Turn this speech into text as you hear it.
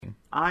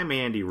I'm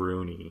Andy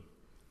Rooney.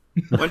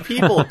 When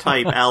people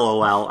type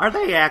LOL, are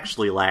they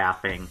actually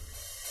laughing?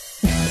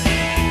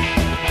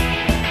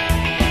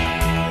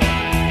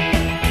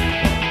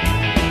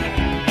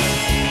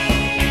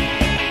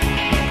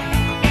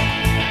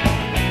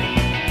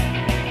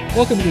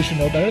 Welcome to We Should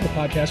Know Better, the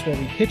podcast where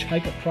we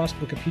hitchhike across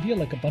Wikipedia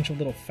like a bunch of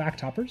little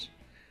fact hoppers.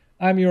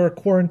 I'm your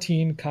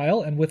quarantine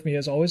Kyle, and with me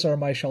as always are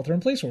my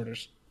shelter-in-place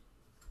orders.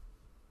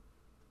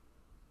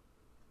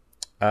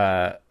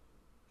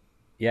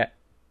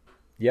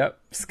 Yep,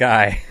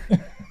 Sky.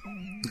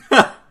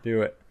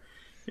 Do it.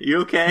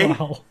 You okay?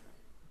 Wow.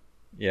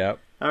 Yep.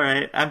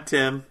 Alright, I'm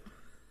Tim.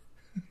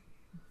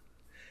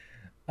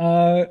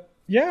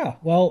 Yeah,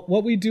 well,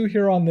 what we do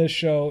here on this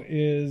show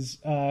is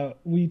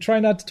we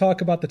try not to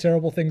talk about the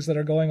terrible things that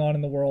are going on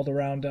in the world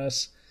around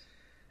us.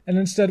 And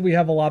instead we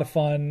have a lot of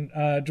fun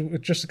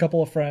with just a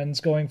couple of friends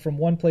going from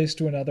one place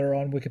to another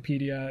on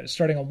Wikipedia,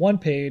 starting on one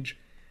page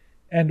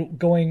and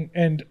going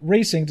and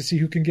racing to see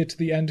who can get to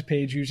the end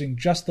page using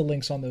just the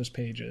links on those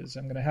pages.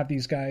 I'm going to have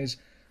these guys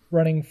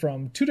running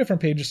from two different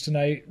pages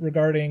tonight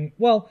regarding,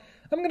 well,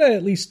 I'm going to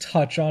at least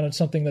touch on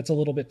something that's a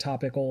little bit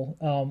topical,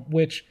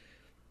 which,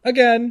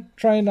 again,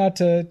 trying not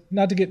to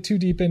get too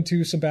deep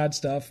into some bad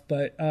stuff,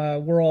 but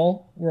we're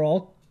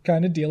all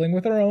kind of dealing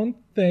with our own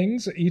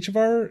things. Each of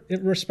our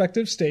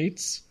respective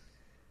states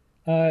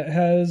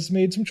has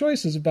made some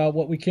choices about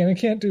what we can and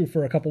can't do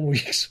for a couple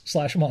weeks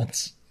 /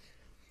 months.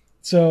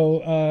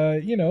 So,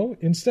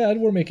 instead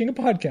we're making a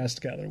podcast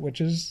together,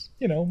 which is,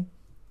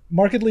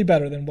 markedly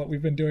better than what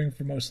we've been doing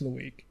for most of the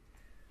week.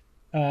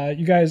 Are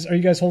you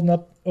guys holding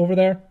up over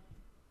there?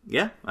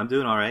 Yeah, I'm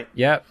doing all right.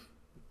 Yep.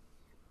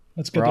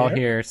 That's good. We're all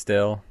here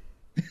still.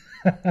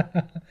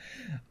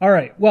 All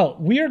right. Well,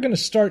 we are going to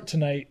start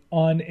tonight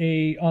on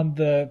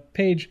the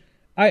page.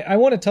 I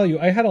want to tell you,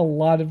 I had a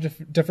lot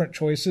of different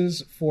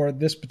choices for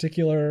this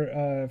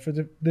particular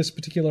this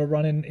particular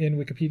run in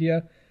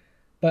Wikipedia,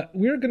 but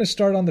we're going to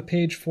start on the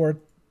page for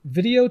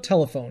video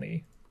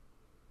telephony.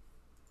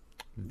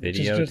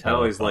 Video telephony. I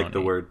always like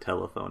the word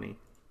telephony.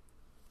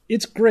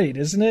 It's great,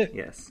 isn't it?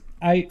 Yes.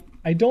 I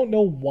don't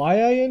know why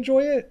I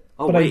enjoy it,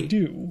 but wait. I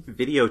do.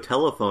 Video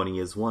telephony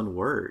is one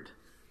word.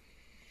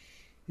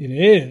 It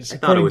is. I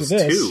thought it was to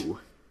this. two.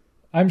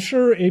 I'm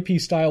sure AP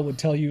Style would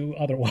tell you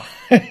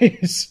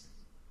otherwise.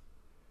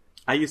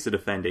 I used to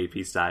defend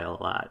AP Style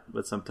a lot,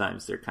 but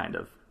sometimes they're kind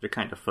of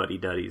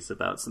fuddy-duddies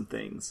about some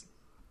things.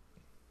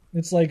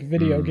 It's like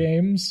video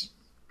games.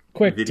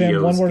 Quick, Videos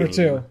Tim, one word game. or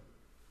two.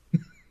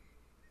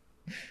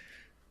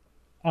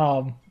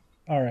 All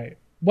right.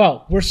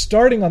 Well, we're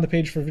starting on the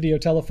page for video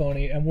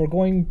telephony, and we're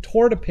going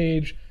toward a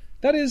page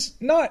that is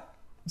not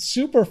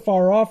super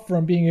far off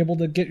from being able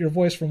to get your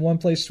voice from one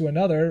place to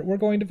another. We're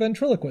going to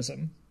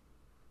ventriloquism.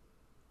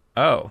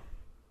 Oh.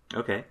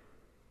 Okay.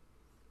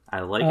 I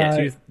like it.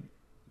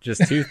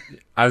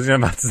 I was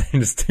about to say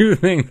just two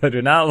things I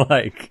do not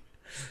like.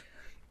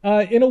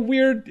 In a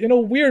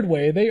weird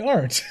way, they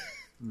aren't.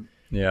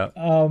 Yeah.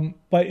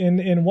 But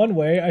in one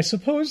way, I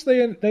suppose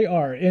they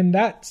are. In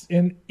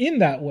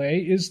that way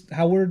is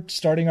how we're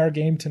starting our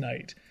game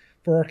tonight.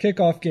 For our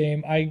kickoff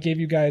game, I gave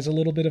you guys a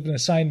little bit of an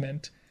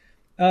assignment.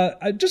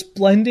 Just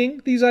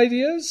blending these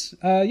ideas.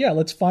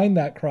 Let's find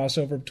that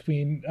crossover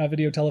between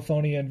video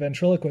telephony and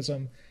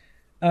ventriloquism.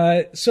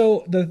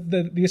 So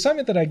the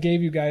assignment that I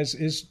gave you guys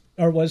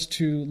was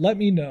to let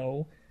me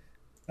know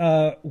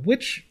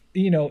which,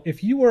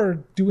 if you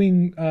are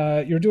doing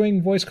you're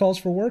doing voice calls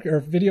for work or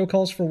video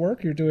calls for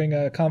work, you're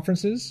doing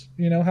conferences,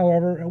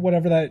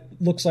 whatever that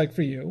looks like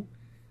for you,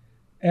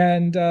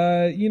 and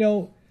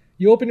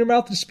you open your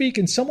mouth to speak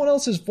and someone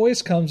else's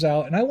voice comes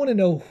out, and I want to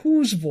know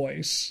whose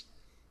voice,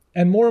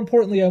 and more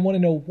importantly, I want to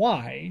know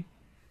why.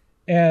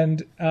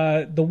 And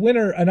the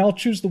winner, and I'll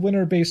choose the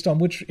winner based on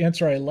which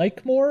answer I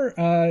like more, /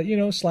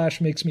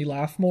 makes me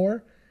laugh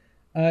more.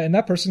 And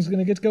that person's going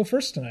to get to go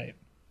first tonight.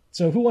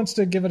 So who wants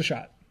to give it a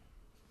shot?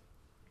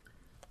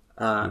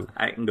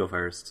 I can go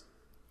first.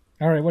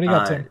 All right, what do you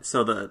got, Tim?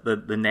 So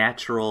the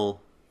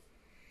natural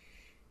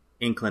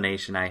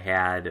inclination I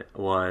had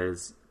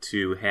was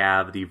to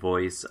have the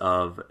voice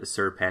of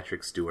Sir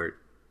Patrick Stewart.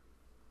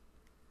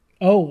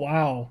 Oh,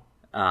 wow.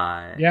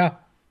 Yeah.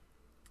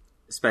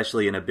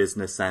 Especially in a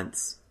business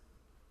sense.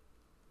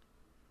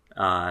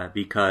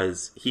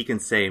 Because he can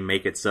say,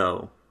 "Make it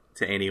so,"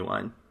 to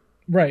anyone.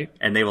 Right.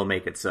 And they will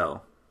make it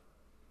so.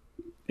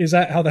 Is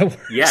that how that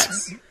works?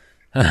 Yes.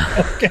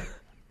 Okay.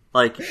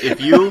 Like, if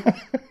you...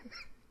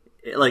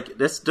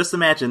 just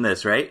imagine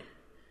this, right?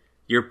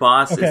 Your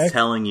boss is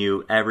telling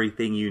you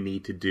everything you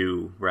need to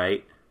do,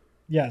 right?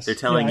 Yes. They're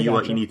telling you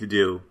what you need to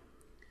do.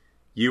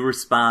 You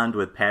respond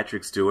with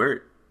Patrick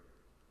Stewart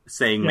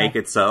saying, "Make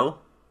it so."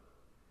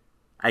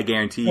 I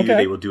guarantee you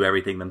they will do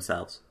everything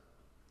themselves.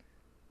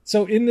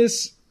 So in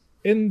this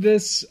scene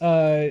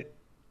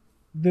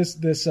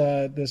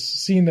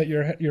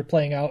that you're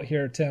playing out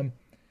here, Tim,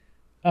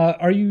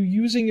 are you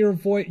using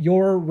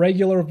your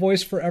regular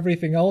voice for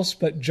everything else,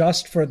 but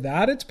just for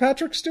that it's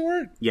Patrick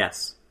Stewart?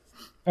 Yes.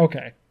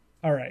 Okay.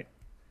 All right.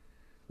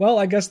 Well,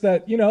 I guess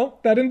that,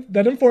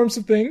 that informs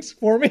some things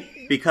for me.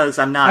 Because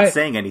I'm not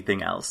saying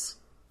anything else.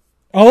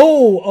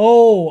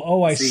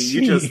 I see.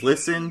 You just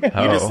listen. You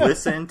just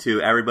listen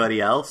to everybody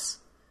else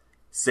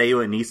say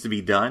what needs to be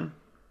done,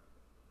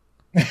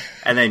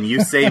 and then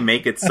you say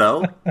 "make it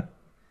so,"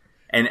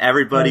 and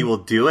everybody will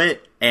do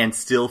it and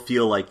still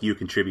feel like you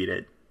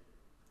contributed.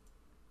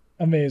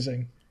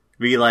 Amazing.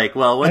 Be like,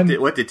 well,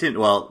 what did Tim?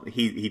 Well,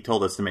 he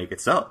told us to make it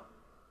so,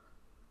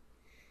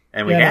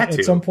 and we had to.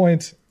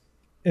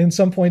 In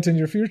some point in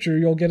your future,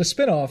 you'll get a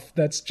spinoff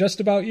that's just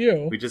about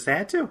you. We just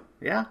had to,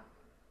 yeah.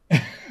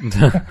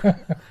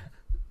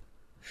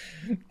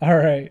 All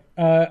right,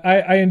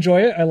 I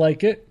enjoy it. I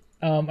like it.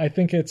 I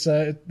think it's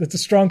a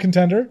strong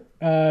contender,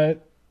 and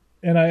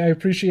I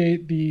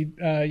appreciate the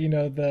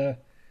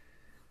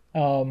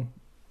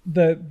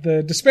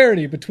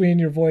disparity between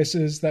your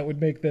voices that would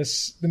make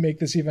this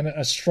even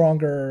a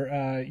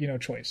stronger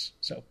choice.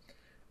 So,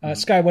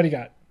 Sky, what do you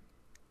got?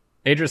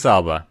 Idris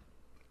Elba.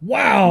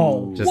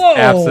 Wow! Just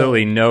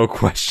absolutely no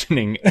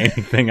questioning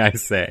anything I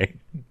say.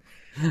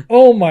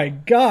 Oh my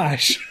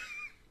gosh!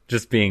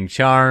 Just being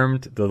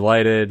charmed,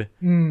 delighted,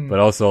 but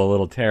also a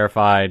little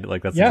terrified.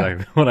 Like that's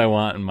exactly what I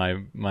want in my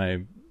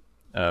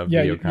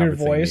video conferencing your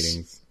voice.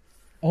 meetings.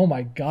 Oh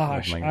my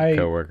gosh! With my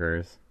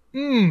coworkers.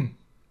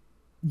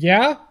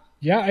 Yeah,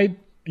 I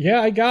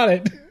got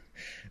it.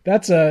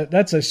 That's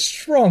a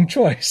strong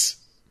choice.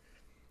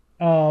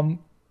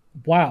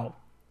 Wow.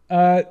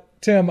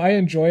 Tim, I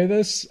enjoy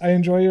this. I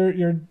enjoy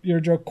your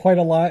joke quite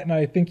a lot, and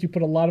I think you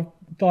put a lot of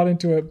thought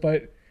into it,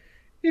 but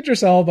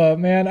Idris Elba,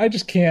 man, I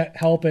just can't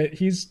help it.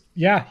 He's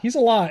a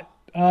lot.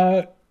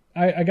 I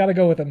gotta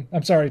go with him.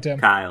 I'm sorry, Tim.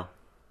 Kyle.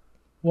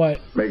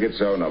 What? Make it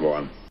so, number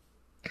one.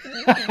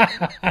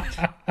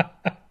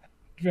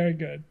 Very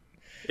good.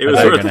 It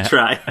was worth a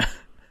try.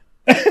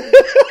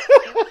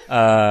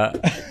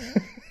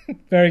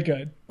 Very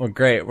good. Well,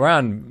 great. We're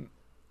on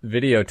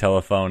video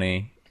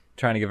telephony,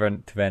 trying to give her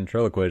to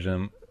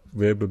ventriloquism.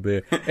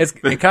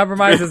 It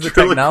compromises the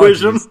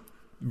technology.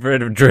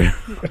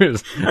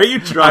 Are you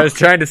drunk? I was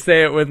trying to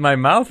say it with my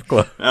mouth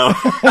closed. Oh.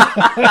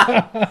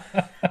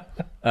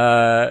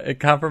 It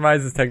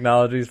compromises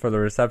technologies for the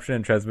reception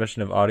and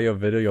transmission of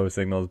audio-video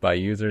signals by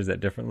users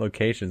at different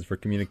locations for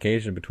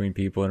communication between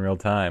people in real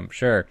time.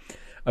 Sure.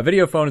 A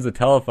video phone is a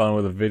telephone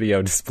with a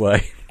video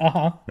display.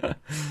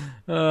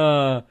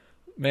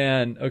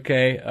 Man,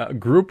 okay.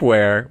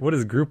 Groupware. What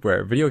is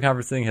groupware? Video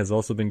conferencing has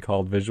also been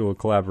called visual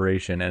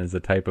collaboration and is a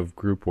type of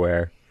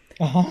groupware.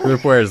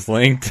 Groupware is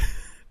linked.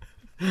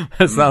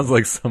 That sounds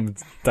like some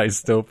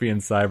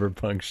dystopian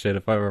cyberpunk shit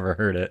if I've ever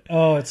heard it.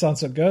 Oh, it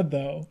sounds so good,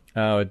 though.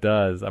 Oh, it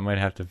does. I might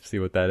have to see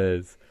what that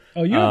is.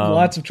 Oh, you have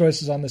lots of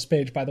choices on this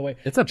page, by the way.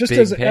 It's a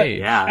big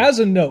page. As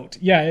a note,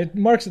 it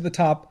marks at the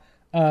top,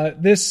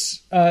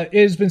 this it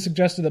has been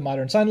suggested that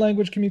modern sign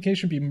language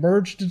communication be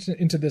merged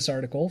into this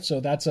article, so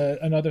that's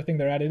another thing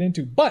they're added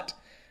into. But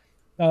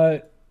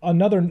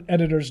another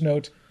editor's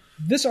note,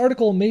 this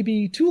article may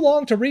be too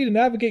long to read and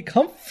navigate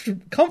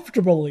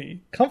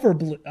comfortably.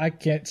 I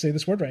can't say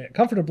this word right.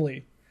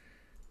 Comfortably.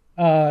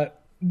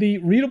 The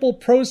readable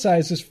prose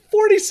size is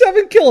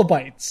 47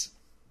 kilobytes.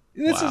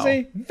 This is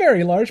a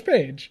very large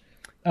page.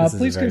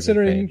 Please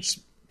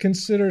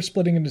consider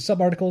splitting into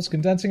subarticles,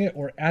 condensing it,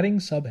 or adding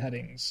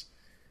subheadings.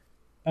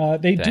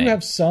 They do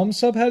have some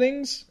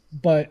subheadings,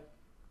 but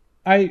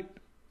I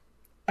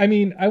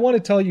want to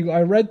tell you,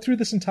 I read through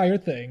this entire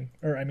thing,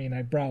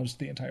 I browsed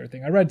the entire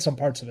thing. I read some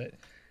parts of it.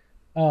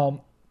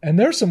 And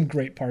there's some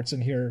great parts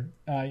in here,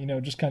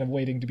 just kind of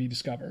waiting to be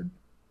discovered.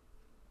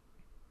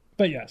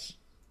 But yes.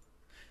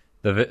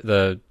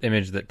 The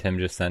image that Tim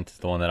just sent is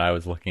the one that I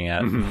was looking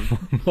at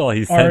while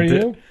he sent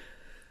it.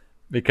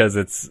 Because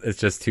it's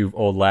just two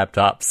old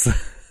laptops.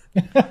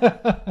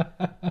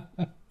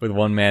 With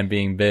one man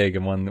being big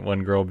and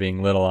one girl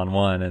being little on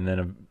one, and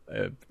then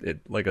a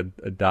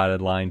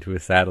dotted line to a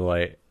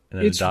satellite, and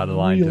then a dotted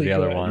line to the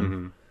other one.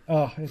 Mm-hmm.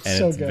 Oh, it's and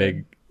so it's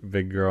good.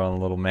 Big girl and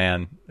a little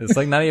man. It's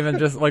like not even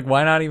just like,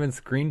 why not even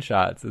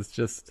screenshots? It's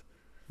just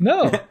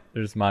they're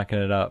just mocking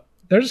it up.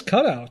 They're just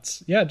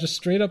cutouts. Yeah, just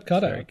straight up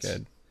cutouts.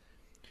 Very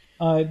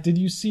good. Did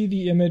you see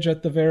the image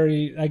at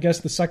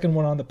the second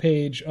one on the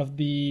page of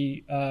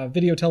the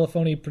video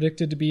telephony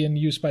predicted to be in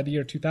use by the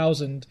year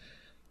 2000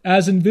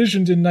 as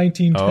envisioned in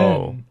 1910?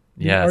 Oh,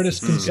 the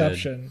artist's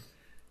conception.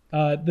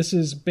 This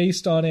is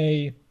based on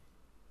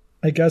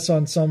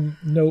on some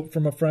note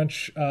from a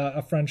French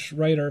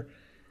writer.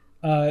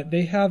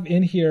 They have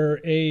in here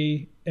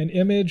an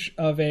image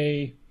of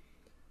how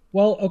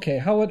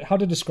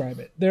to describe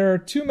it. There are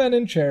two men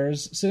in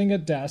chairs sitting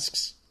at a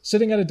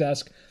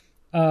desk,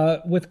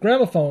 with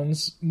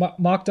gramophones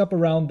mocked up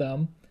around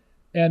them,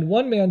 and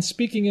one man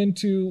speaking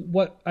into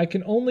what I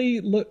can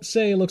only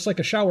say looks like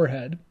a shower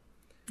head.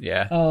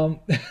 Yeah.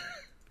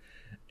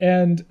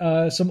 And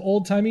some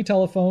old-timey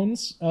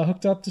telephones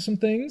hooked up to some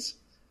things,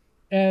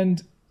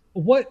 and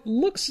what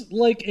looks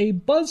like a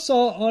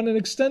buzzsaw on an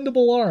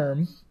extendable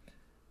arm,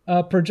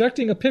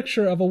 projecting a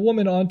picture of a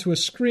woman onto a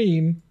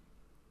screen.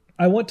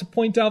 I want to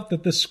point out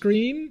that the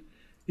screen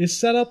is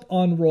set up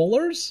on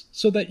rollers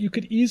so that you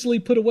could easily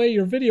put away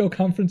your video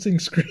conferencing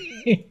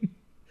screen.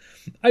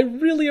 I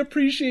really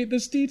appreciate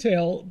this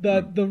detail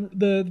that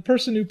the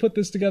person who put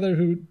this together,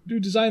 who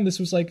designed this,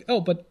 was like, oh,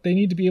 but they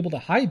need to be able to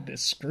hide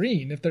this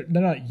screen if they're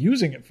not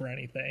using it for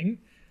anything,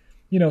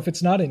 if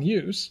it's not in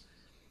use.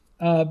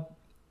 I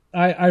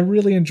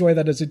really enjoy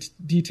that as a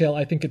detail.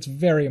 I think it's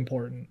very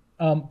important.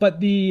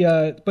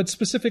 But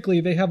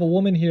specifically, they have a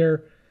woman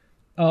here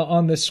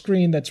on this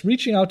screen that's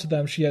reaching out to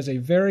them. She has a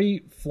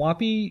very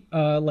floppy,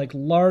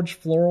 large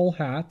floral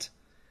hat,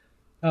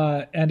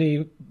 and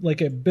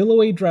a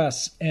billowy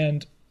dress.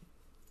 And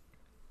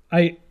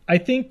I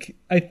think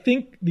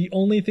the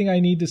only thing I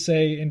need to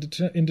say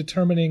in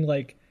determining,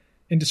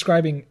 in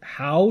describing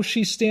how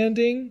she's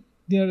standing,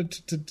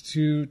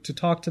 to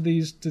talk to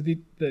these, to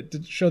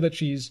show that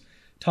she's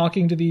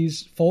talking to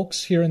these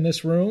folks here in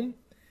this room,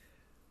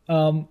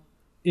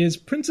 is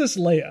Princess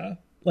Leia.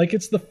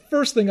 It's the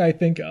first thing I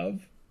think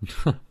of.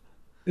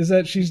 Is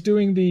that she's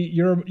doing the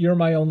 "You're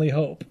my only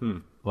hope."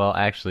 Well,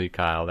 actually,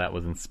 Kyle, that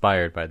was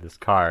inspired by this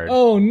card.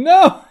 Oh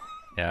no!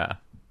 Yeah.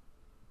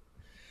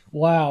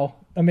 Wow,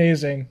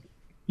 amazing!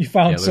 You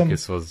found some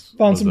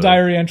some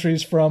diary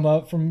entries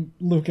from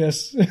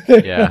Lucas.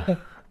 Yeah.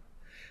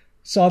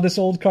 Saw this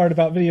old card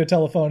about video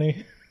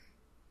telephony.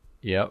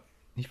 Yep.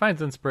 He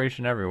finds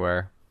inspiration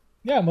everywhere.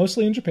 Yeah,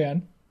 mostly in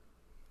Japan.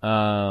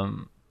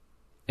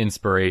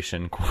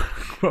 Inspiration,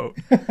 quote.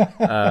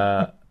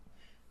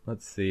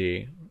 Let's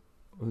see.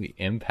 The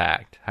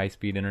impact.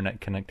 High-speed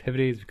internet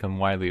connectivity has become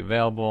widely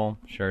available.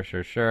 Sure.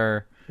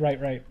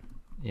 Right.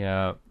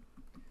 Yeah.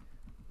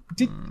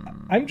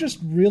 I'm just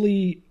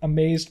really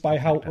amazed by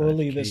how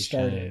early this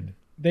started.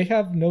 They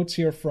have notes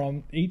here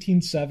from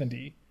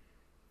 1870,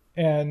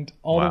 and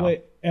all the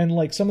way,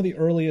 and some of the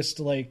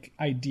earliest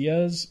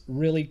ideas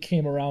really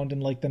came around in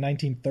the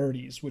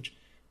 1930s, which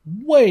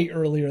way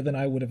earlier than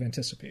I would have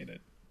anticipated.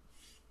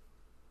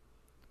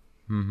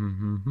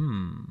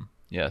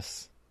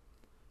 Yes.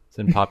 It's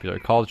in popular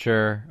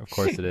culture. Of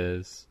course it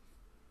is.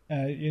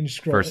 You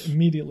scroll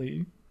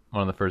immediately.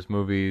 One of the first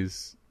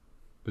movies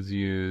was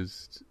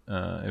used.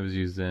 It was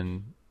used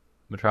in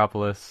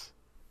Metropolis.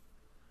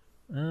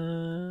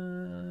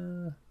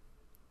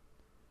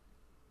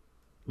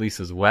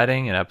 Lisa's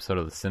wedding, an episode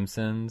of The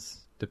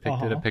Simpsons,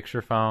 depicted a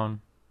picture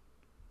phone.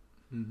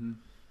 Mm-hmm.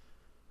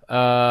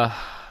 I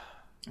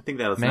think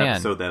that was an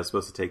episode that was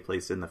supposed to take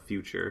place in the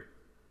future.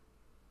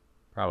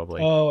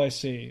 Probably. Oh, I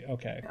see.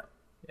 Okay.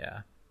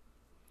 Yeah.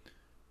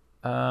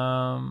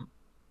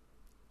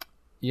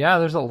 Yeah,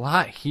 there's a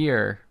lot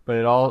here, but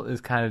it all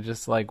is kind of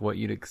just what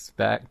you'd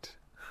expect.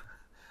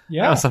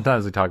 Yeah. I know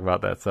sometimes we talk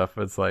about that stuff,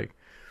 but it's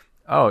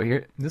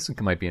here, this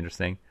one might be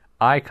interesting.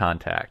 Eye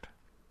contact.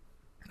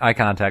 Eye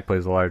contact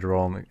plays a large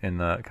role in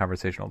the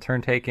conversational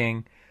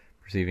turn-taking,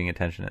 perceiving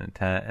attention and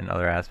intent, and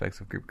other aspects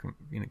of group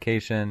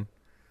communication.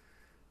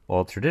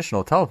 While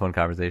traditional telephone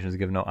conversations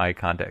give no eye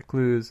contact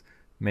clues,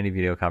 many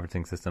video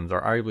conferencing systems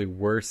are arguably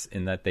worse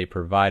in that they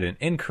provide an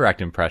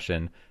incorrect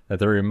impression that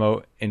the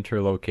remote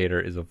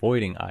interlocutor is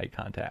avoiding eye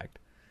contact.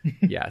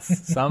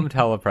 Yes, some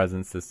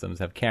telepresence systems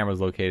have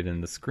cameras located in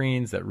the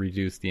screens that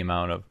reduce the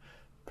amount of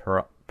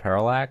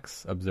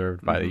parallax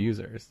observed by the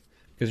users.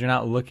 Because you're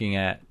not looking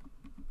at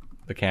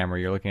the camera,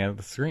 you're looking at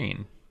the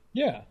screen.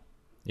 Yeah.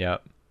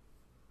 Yep.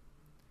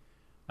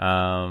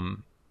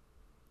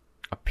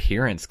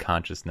 Appearance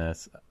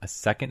consciousness. A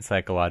second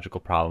psychological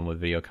problem with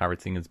video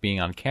conferencing is being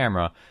on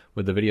camera,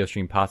 with the video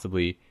stream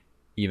possibly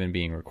even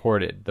being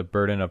recorded. The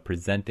burden of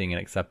presenting an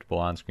acceptable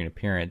on-screen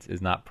appearance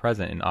is not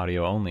present in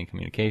audio-only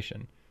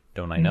communication.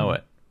 Don't I know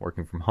it?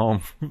 Working from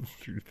home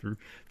through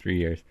 3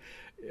 years.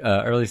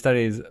 Early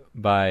studies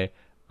by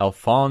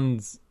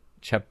Alphonse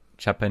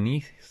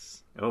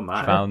Chapanis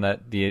found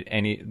that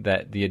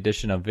the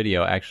addition of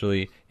video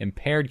actually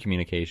impaired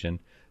communication,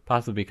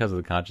 possibly because of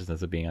the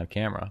consciousness of being on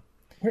camera.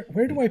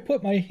 Where do I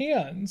put my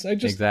hands? I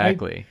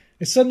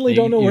suddenly you,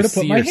 don't know where to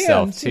put my hands. You see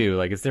yourself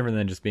too. It's different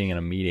than just being in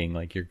a meeting.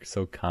 You're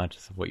so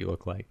conscious of what you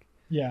look like.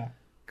 Yeah.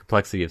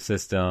 Complexity of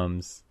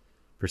systems,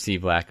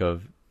 perceived lack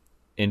of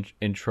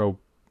interoperability.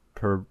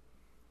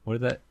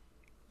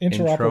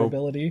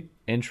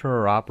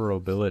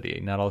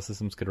 Interoperability. Not all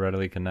systems could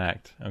readily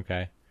connect.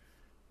 Okay.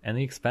 And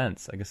the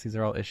expense. I guess these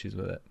are all issues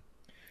with it.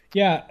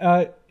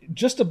 Yeah.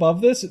 Just above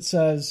this, it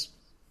says,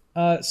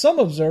 some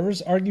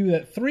observers argue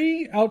that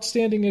 3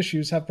 outstanding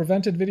issues have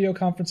prevented video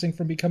conferencing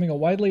from becoming a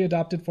widely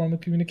adopted form of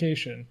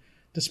communication,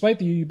 despite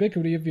the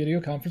ubiquity of video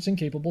conferencing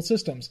capable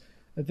systems.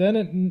 And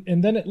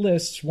then it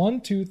lists 1,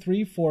 2,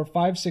 3, 4,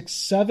 5,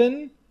 6,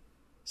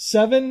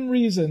 7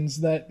 reasons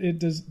that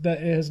it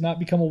has not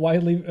become a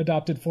widely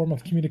adopted form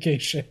of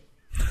communication.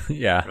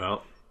 Yeah.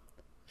 Well.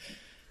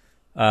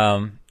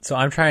 So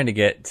I'm trying to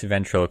get to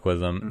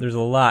ventriloquism. There's a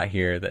lot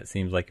here that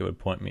seems like it would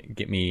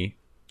get me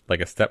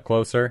a step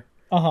closer.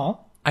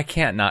 I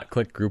can't not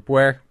click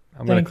groupware.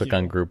 I'm going to click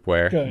on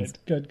groupware.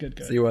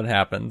 Good. See what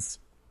happens.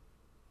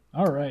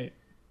 All right.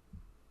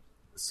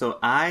 So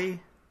I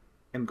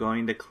am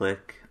going to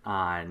click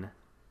on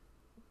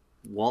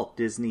Walt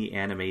Disney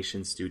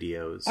Animation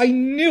Studios. I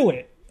knew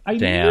it. I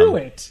Damn. knew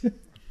it.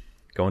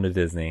 Going to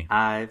Disney.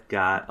 I've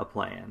got a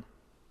plan.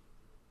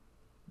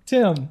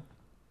 Tim,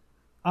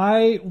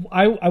 I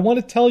want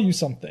to tell you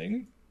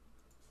something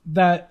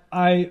that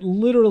I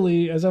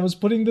literally, as I was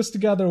putting this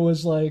together,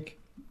 was like,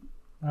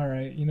 all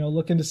right,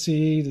 looking to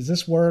see, does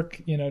this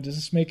work? Does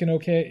this make an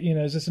okay,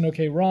 is this an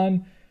okay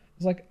run? I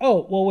was like,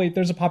 oh, well, wait,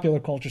 there's a popular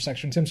culture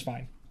section. Tim's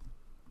fine.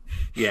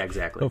 Yeah,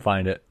 exactly. Go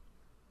find it.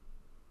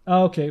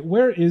 Okay,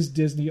 where is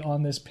Disney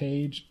on this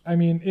page? I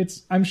mean,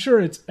 I'm sure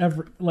it's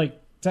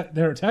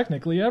they're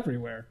technically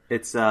everywhere.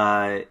 It's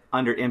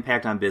under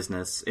impact on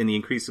business. In the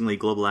increasingly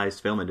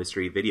globalized film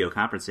industry, video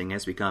conferencing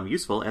has become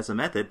useful as a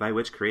method by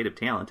which creative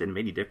talent in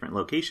many different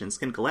locations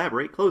can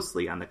collaborate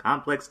closely on the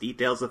complex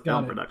details of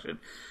film production.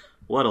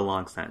 What a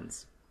long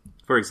sentence.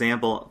 For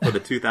example, for the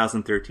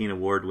 2013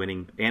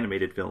 award-winning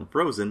animated film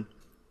Frozen,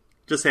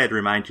 just had to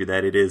remind you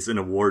that it is an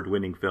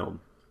award-winning film.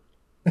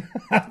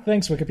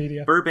 Thanks,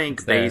 Wikipedia.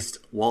 Burbank-based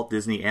Walt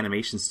Disney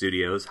Animation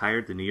Studios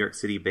hired the New York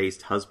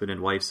City-based husband and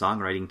wife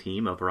songwriting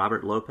team of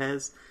Robert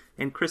Lopez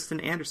and Kristen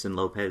Anderson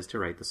Lopez to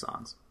write the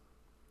songs,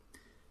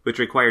 which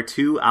require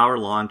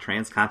 2-hour-long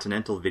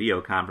transcontinental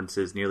video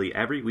conferences nearly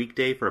every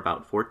weekday for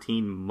about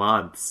 14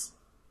 months.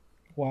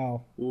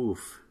 Wow.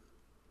 Oof.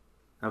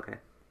 Okay.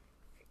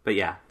 But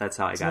yeah, that's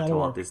how I got to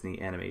Walt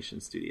Disney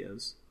Animation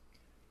Studios.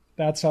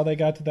 That's how they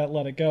got to that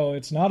Let It Go.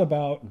 It's not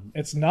about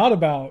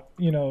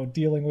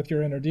dealing with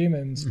your inner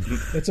demons.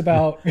 It's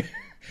about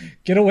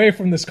get away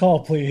from this call,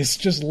 please.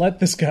 Just let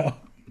this go.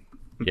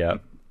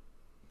 Yep.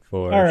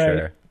 For all right.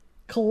 sure.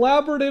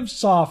 Collaborative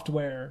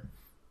software.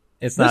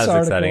 It's not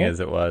as exciting as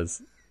I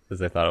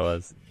thought it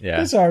was. Yeah.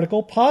 This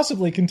article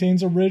possibly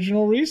contains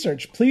original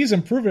research. Please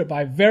improve it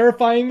by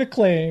verifying the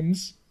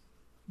claims.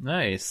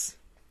 Nice.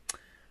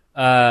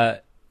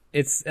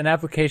 It's an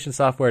application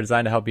software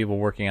designed to help people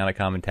working on a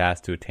common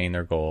task to attain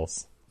their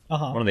goals.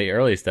 Uh-huh. One of the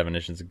earliest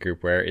definitions of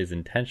groupware is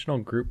intentional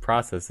group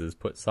processes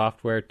put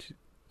software to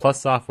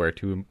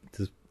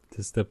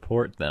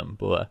support them.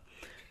 Blah.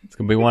 It's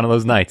gonna be one of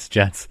those nights,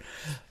 gents.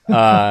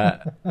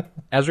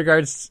 As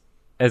regards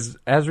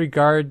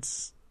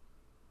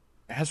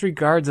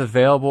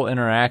available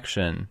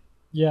interaction.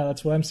 Yeah,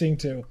 that's what I'm seeing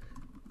too.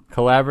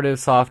 Collaborative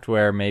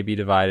software may be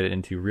divided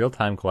into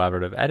real-time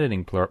collaborative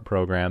editing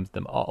programs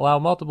that allow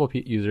multiple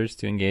users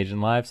to engage in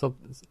live,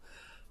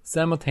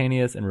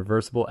 simultaneous, and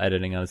reversible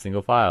editing on a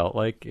single file,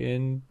 like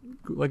a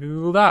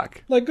Google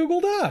Doc. Like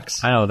Google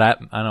Docs. I know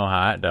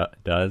how it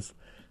does.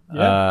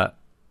 Yep.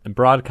 A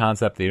broad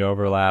concept that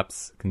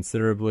overlaps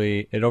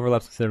considerably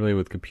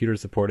with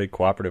computer-supported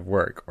cooperative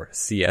work, or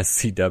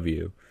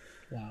CSCW.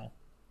 Wow.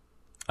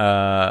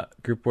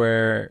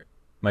 Groupware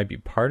might be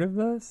part of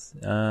this.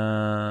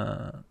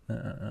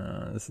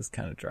 This is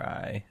kind of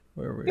dry.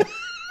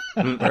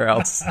 Where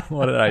else?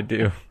 What did I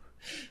do?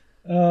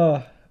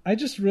 I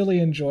just really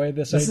enjoy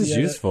this idea. This is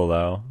useful,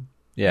 though.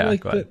 Yeah,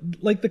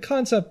 the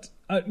concept.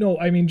 No,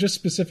 I mean just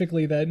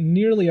specifically that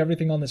nearly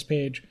everything on this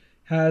page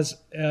has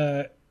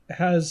an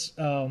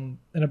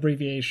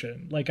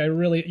abbreviation.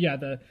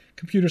 The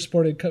computer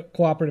supported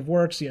cooperative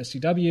work,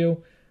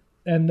 CSCW.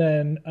 And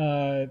then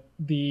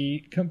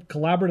the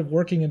collaborative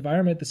working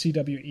environment, the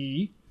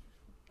CWE.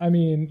 I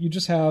mean, you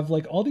just have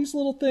all these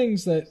little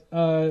things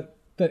that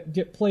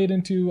get played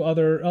into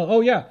other.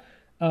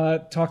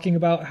 Talking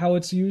about how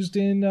it's used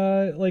in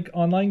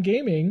online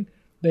gaming.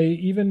 They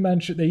even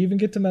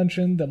get to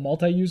mention the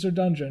multi-user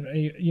dungeon.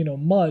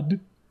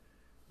 MUD.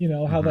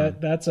 How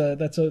that's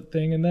a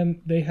thing. And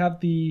then they have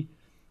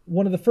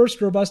one of the first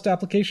robust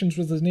applications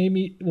was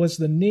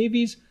the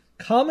Navy's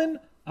Common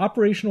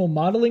Operational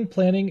Modeling,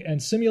 Planning,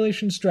 and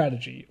Simulation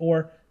Strategy,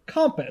 or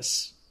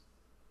COMPAS.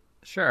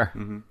 Sure.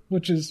 Mm-hmm.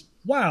 Which is,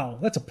 wow,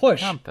 that's a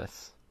push.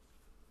 COMPAS.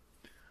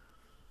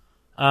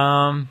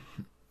 Man,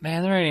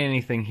 there ain't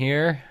anything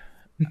here.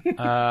 They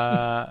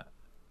have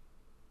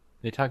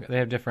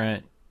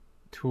different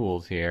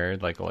tools here,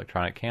 like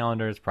electronic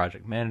calendars,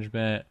 project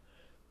management,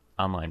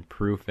 online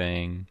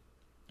proofing.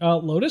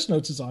 Lotus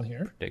Notes is on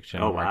here.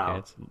 Prediction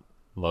markets. Wow.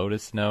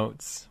 Lotus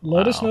Notes.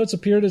 Lotus Notes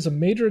appeared as a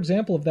major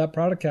example of that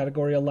product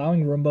category,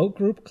 allowing remote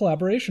group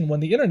collaboration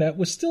when the internet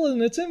was still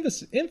in its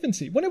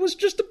infancy, when it was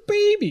just a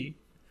baby.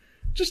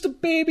 Just a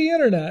baby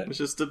internet. It was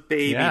just a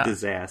baby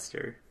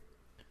disaster.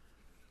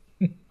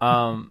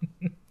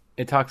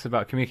 It talks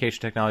about communication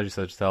technology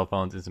such as cell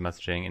phones, instant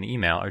messaging, and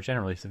email are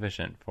generally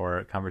sufficient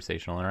for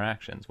conversational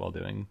interactions while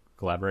doing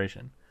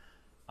collaboration.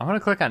 I'm going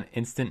to click on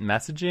instant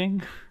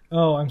messaging.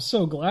 Oh, I'm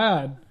so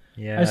glad.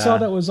 Yeah. I saw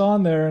that was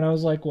on there, and I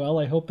was like, well,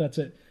 I hope that's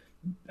it.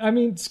 I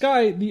mean,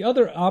 Sky, the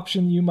other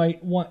option you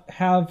might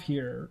have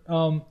here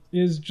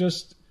is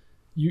just,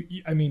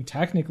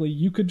 technically,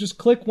 you could just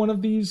click one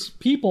of these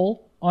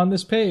people on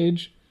this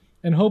page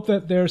and hope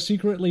that they're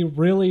secretly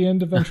really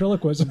into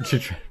ventriloquism.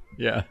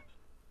 Yeah.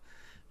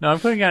 No, I'm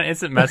clicking on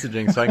instant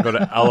messaging so I can go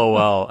to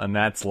LOL, and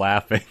that's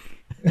laughing.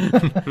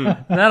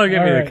 That'll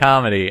get me to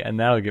comedy, and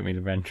that'll get me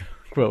to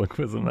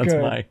ventriloquism.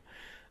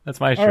 That's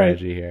my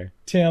strategy here.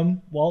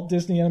 Tim, Walt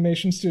Disney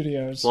Animation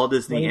Studios. Walt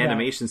Disney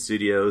Animation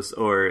Studios,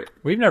 or...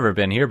 We've never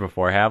been here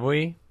before, have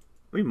we?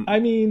 I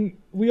mean,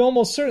 we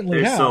almost certainly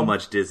There's have. so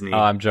much Disney. Oh,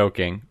 I'm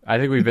joking. I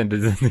think we've been to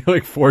Disney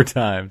like 4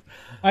 times.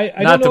 I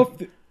don't know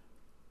if...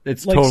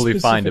 It's like, totally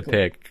fine to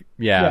pick.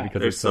 Yeah,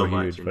 because There's it's so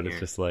much huge, but here. it's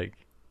just like,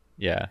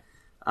 yeah.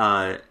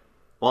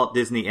 Walt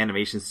Disney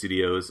Animation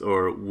Studios,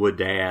 or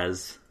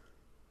WDAZ.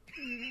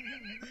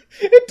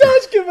 It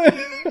does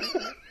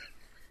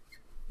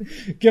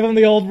give him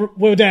the old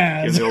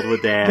Wodaz. The old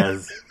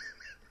WDAZ.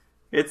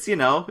 It's,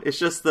 it's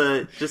just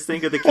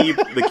think of the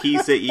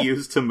keys that you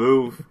use to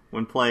move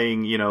when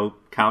playing,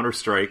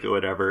 Counter-Strike or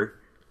whatever.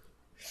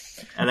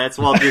 And that's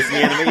Walt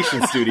Disney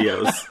Animation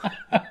Studios.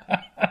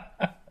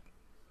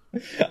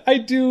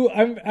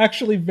 I'm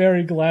actually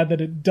very glad that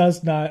it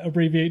does not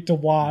abbreviate to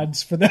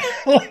WADS for that.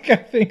 Like, I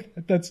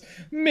think that's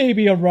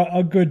maybe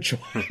a good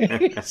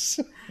choice.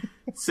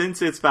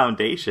 Since its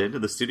foundation,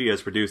 the studio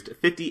has produced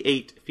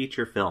 58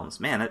 feature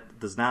films. Man, that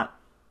does not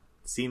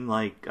seem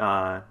like...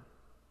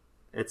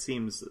 it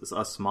seems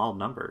a small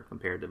number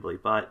comparatively,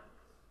 but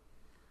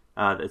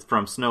it's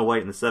from Snow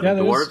White and the Seven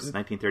Dwarfs,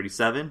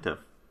 1937, to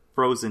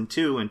Frozen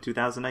 2 in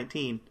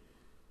 2019.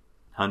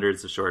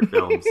 Hundreds of short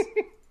films.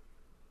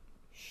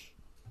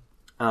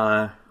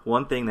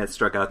 One thing that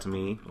struck out to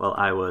me while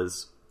I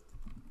was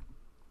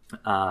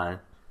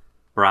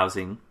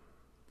browsing,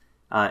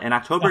 in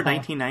October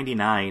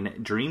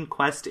 1999,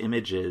 DreamQuest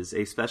Images,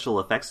 a special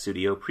effects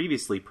studio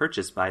previously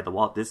purchased by the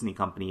Walt Disney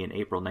Company in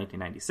April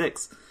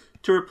 1996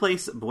 to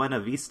replace Buena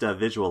Vista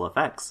Visual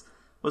Effects,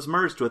 was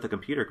merged with the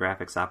computer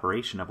graphics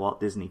operation of Walt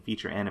Disney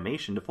Feature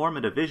Animation to form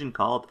a division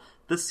called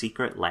The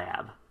Secret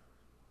Lab.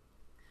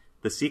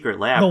 The Secret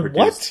Lab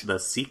produced The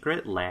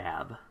Secret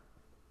Lab.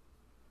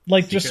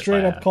 Like, just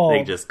straight up called.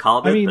 They just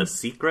called it The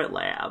Secret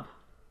Lab.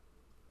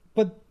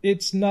 But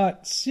it's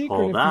not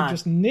secret if you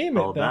just name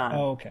it that.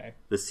 Oh, okay.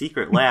 The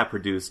Secret Lab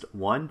produced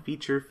one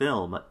feature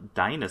film,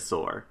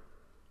 Dinosaur,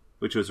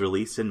 which was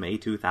released in May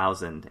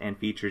 2000 and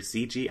featured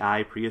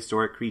CGI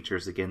prehistoric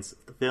creatures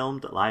against the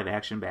filmed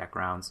live-action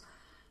backgrounds.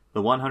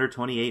 The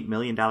 $128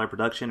 million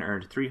production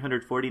earned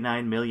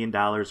 $349 million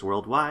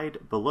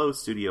worldwide, below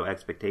studio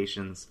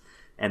expectations,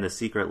 and The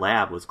Secret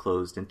Lab was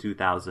closed in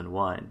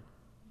 2001.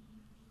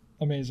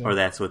 Amazing. Or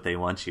that's what they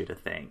want you to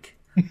think.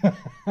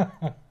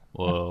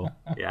 Whoa.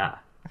 Yeah.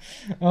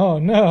 Oh,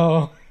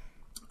 no.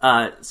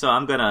 So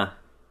I'm gonna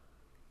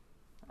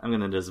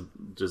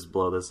just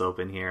blow this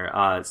open here.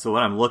 So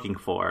what I'm looking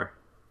for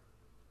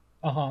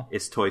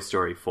is Toy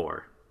Story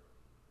 4.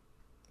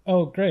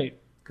 Oh, great.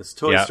 Because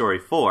Toy Story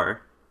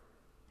 4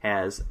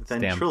 has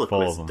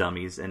ventriloquist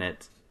dummies in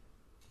it.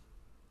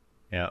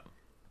 Yeah.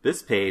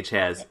 This page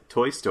has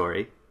Toy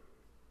Story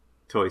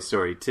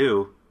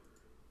 2,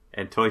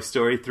 and Toy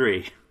Story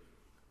 3.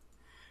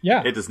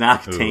 Yeah. It does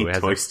not contain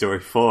Toy Story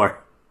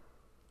 4.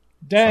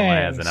 Dang, Someone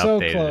hasn't so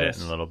updated close.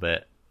 it in a little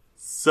bit.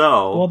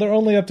 So... Well, they're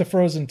only up to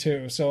Frozen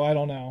 2, so I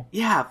don't know.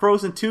 Yeah,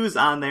 Frozen 2's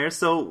on there,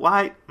 so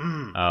why...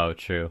 Oh,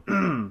 true.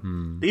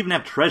 They even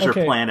have Treasure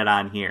Planet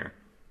on here.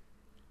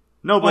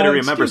 Nobody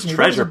remembers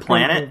Treasure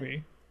Planet.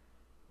 Movie.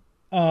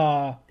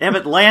 They have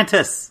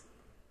Atlantis.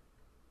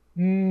 I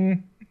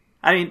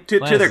mean, to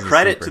their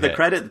credit, the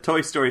credit, the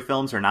Toy Story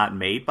films are not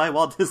made by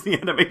Walt Disney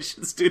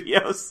Animation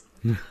Studios.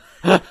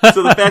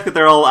 So the fact that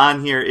they're all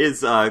on here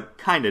is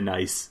kind of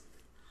nice.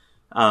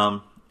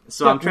 So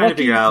I'm trying to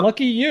figure out...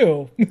 Lucky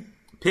you.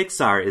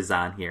 Pixar is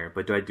on here,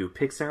 but do I do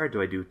Pixar or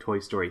do I do Toy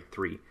Story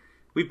 3?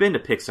 We've been to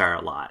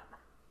Pixar a lot.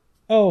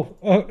 Oh,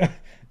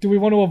 do we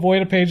want to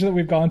avoid a page that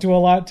we've gone to a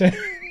lot?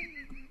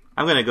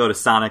 I'm going to go to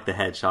Sonic the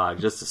Hedgehog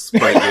just to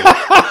spite you.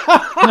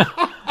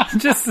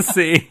 Just to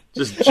see.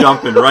 Just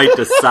jumping right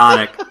to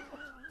Sonic.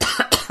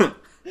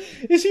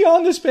 Is he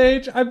on this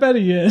page? I bet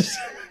he is.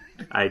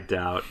 I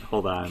doubt.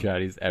 Hold on.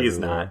 God, he's everywhere. He's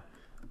not.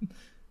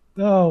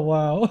 Oh,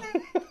 wow.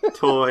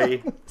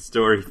 Toy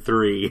Story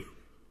 3.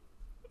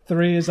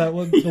 3, is that the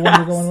one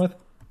you're going with?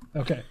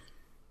 Okay.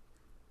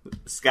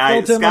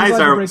 Skies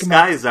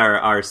are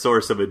our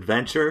source of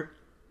adventure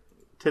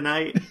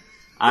tonight.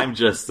 I'm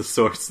just the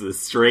source of the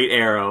straight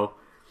arrow.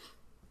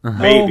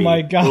 Maybe. Oh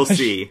my gosh. We'll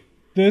see.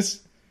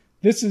 This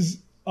is...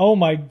 Oh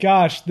my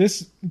gosh.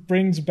 This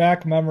brings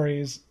back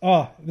memories.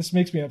 Oh, this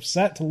makes me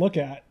upset to look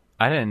at.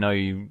 I didn't know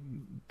you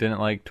didn't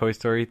like Toy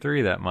Story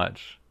 3 that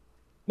much.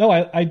 No,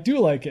 I do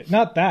like it.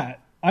 Not that.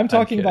 I'm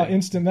talking about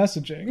instant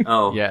messaging.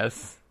 Oh.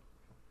 Yes.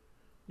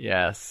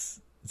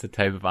 It's a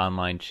type of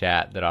online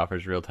chat that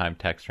offers real-time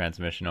text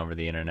transmission over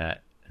the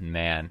internet. And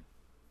man,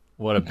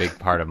 what a big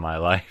part of my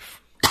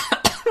life.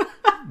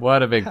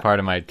 What a big part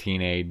of my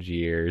teenage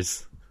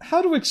years.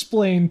 How to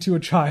explain to a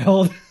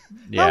child?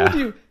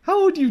 Yeah.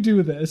 How would you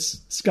do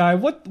this, Sky?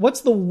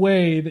 What's the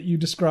way that you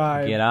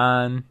describe? Get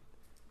on,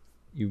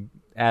 you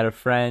add a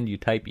friend, you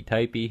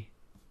typey,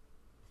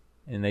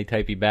 and they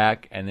typey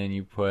back, and then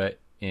you put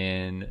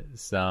in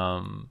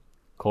some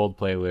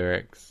Coldplay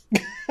lyrics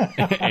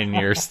in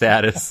your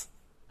status.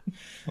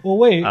 Well,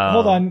 wait,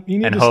 hold on. You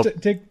need to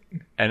take...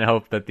 And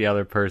hope that the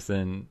other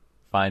person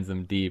finds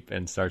them deep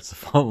and starts to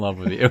fall in love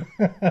with you.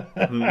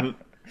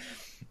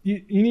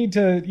 You need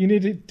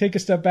to take a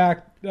step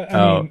back.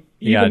 I mean,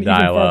 you gotta dial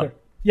even further. up.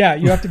 Yeah,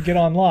 you have to get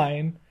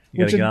online.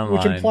 You gotta get online.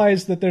 Which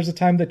implies that there's a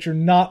time that you're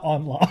not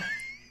online.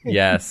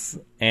 Yes,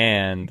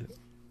 and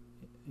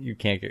you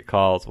can't get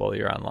calls while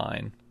you're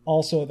online.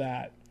 Also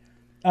that.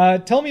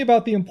 Tell me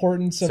about the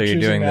importance of choosing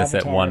an avatar. So you're doing this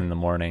at 1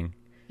 a.m.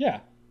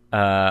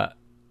 Yeah.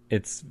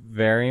 It's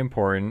very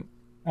important.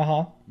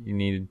 Uh-huh. You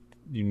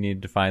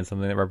need to find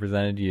something that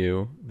represented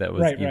you, that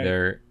was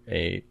either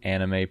a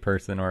anime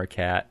person or a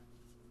cat.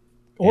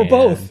 Or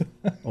both.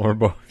 Or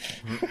both.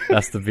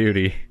 That's the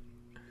beauty.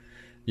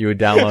 You would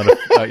download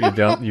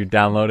you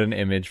download an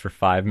image for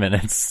 5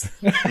 minutes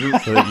so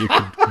that you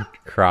could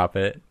crop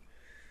it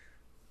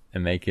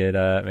and make it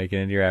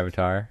into your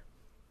avatar.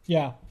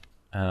 Yeah.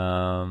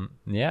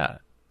 Yeah.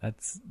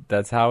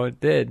 That's how it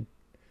did.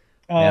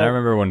 And I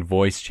remember when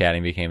voice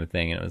chatting became a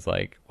thing, and it was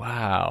like,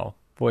 wow,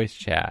 voice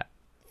chat.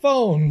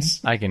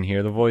 Phones. I can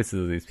hear the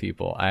voices of these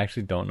people. I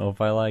actually don't know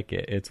if I like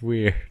it. It's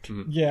weird.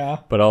 Yeah.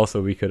 But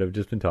also, we could have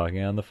just been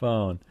talking on the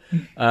phone.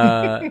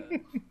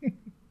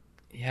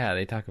 Yeah,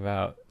 they talk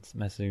about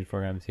messaging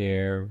programs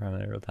here,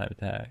 primarily real-time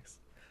attacks.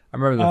 I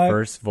remember the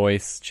first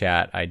voice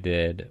chat I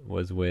did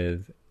was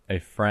with a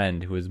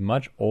friend who was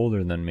much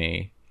older than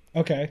me.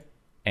 Okay.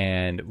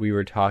 And we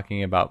were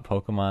talking about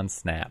Pokemon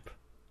Snap.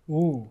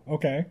 Ooh,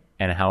 okay.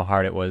 And how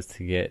hard it was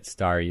to get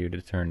Staryu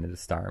to turn into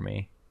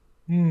Starmie.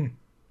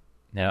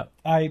 Yep.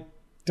 I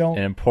don't...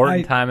 An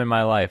important time in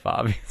my life,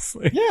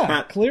 obviously.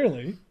 Yeah,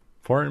 clearly.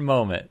 Important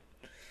moment.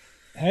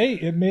 Hey,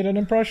 it made an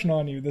impression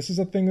on you. This is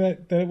a thing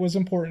that was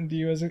important to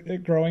you as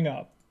growing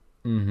up.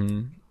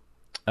 Mm-hmm.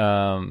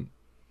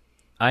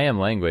 IM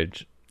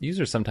language.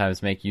 Users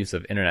sometimes make use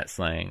of internet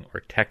slang or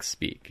text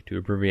speak to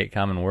abbreviate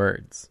common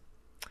words.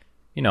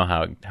 You know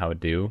how it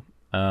do.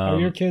 Are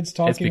your kids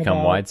talking about... It's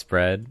become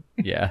widespread.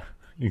 Yeah.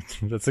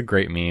 That's a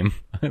great meme.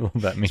 I love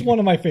that meme. It's one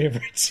of my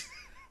favorites.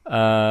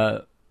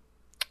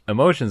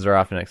 Emotions are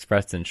often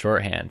expressed in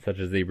shorthand, such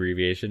as the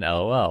abbreviation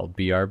LOL,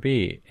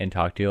 BRB, and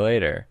talk to you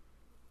later.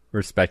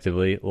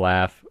 Respectively,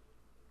 laugh,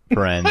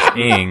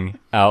 ing,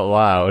 out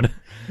loud,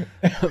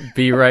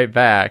 be right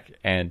back,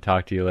 and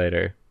talk to you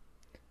later.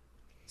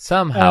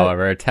 Some,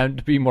 however, attempt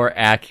to be more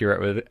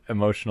accurate with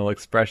emotional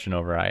expression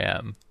over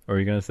IM. What were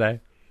you going to say?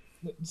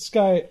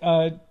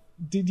 Sky,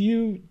 did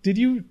you,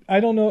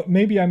 I don't know,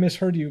 maybe I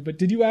misheard you, but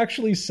did you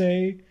actually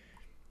say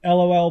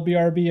LOL,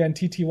 BRB, and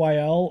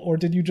TTYL, or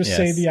did you just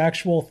say the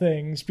actual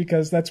things?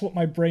 Because that's what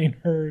my brain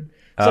heard.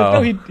 It's like,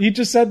 no, he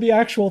just said the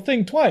actual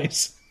thing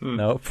twice.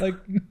 Nope. Like,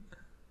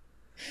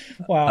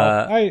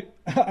 wow,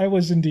 I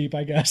was in deep,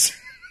 I guess.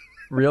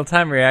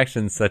 Real-time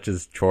reactions such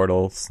as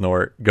chortle,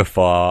 snort,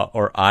 guffaw,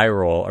 or eye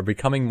roll are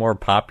becoming more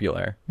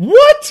popular.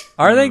 What?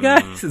 Are they,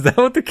 guys? Is that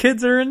what the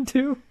kids are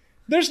into?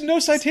 There's no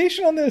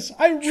citation on this.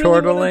 I really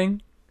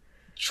Chortling?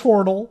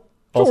 Chortle.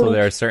 Also,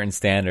 there are certain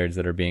standards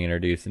that are being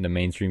introduced into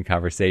mainstream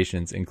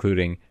conversations,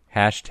 including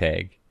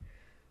hashtag,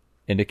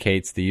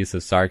 indicates the use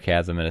of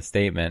sarcasm in a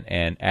statement,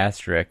 and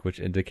asterisk, which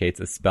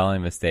indicates a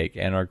spelling mistake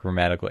and or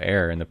grammatical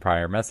error in the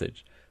prior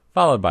message,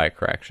 followed by a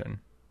correction.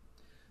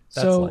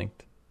 That's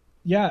linked.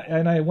 Yeah,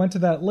 and I went to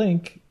that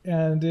link,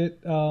 and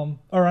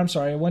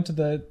I went to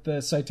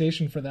the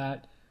citation for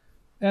that,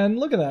 and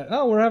look at that.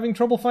 Oh, we're having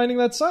trouble finding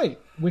that site.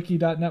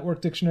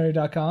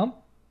 wiki.networkdictionary.com.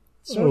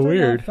 So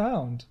weird. Not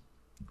found.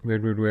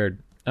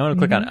 Weird. I want to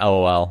click on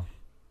LOL.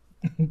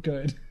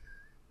 Good.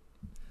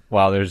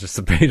 Wow, there's just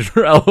a page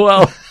for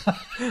LOL.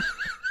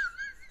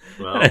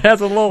 Well. It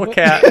has a little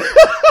cat.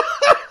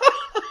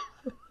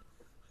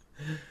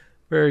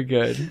 Very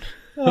good.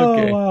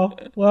 Okay. Oh, wow.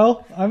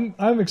 Well,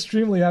 I'm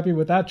extremely happy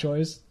with that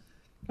choice.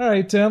 All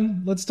right,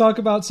 Tim, let's talk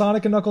about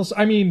Sonic and Knuckles.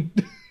 I mean...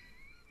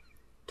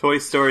 Toy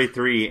Story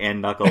 3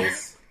 and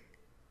Knuckles.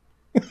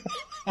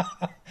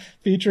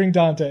 Featuring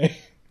Dante.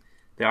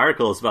 The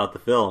article is about the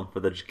film. For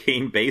the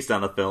game based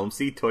on the film,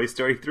 see Toy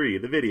Story 3,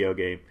 the video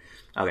game.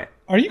 Okay.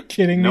 Are you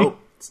kidding me? Nope.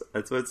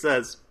 That's what it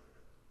says.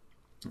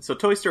 So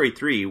Toy Story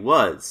 3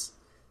 was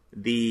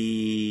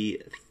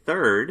the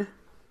third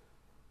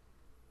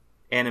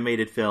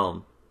animated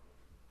film.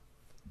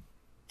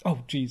 Oh,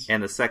 jeez.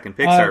 And the second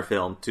Pixar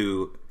film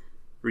to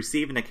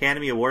receive an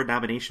Academy Award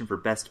nomination for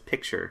Best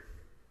Picture.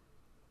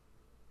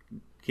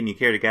 Can you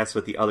care to guess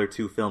what the other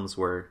two films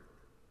were?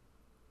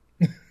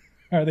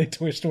 Are they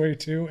Toy Story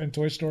 2 and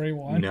Toy Story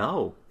 1?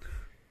 No.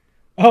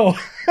 Oh.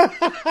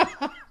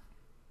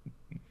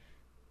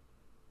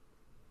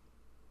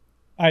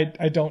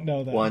 I don't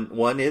know that.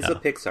 One is a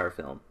Pixar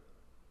film.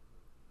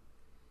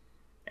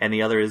 And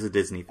the other is a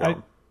Disney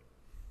film.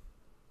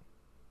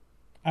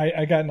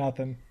 I got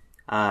nothing.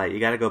 You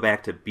got to go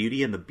back to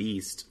Beauty and the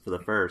Beast for the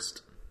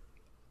first.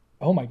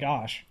 Oh my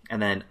gosh.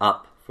 And then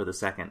Up for the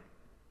second.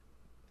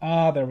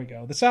 There we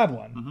go. The sad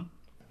one. Mm-hmm.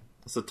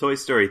 So Toy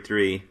Story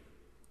 3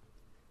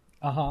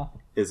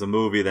 is a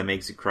movie that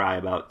makes you cry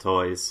about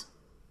toys.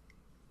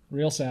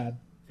 Real sad.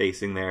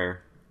 Facing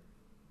their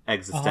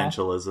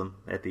existentialism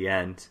at the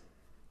end.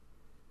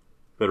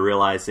 But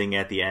realizing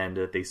at the end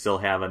that they still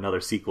have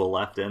another sequel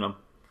left in them.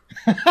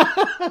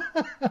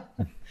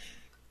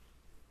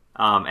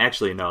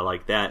 Actually, no,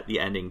 like that, the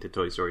ending to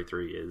Toy Story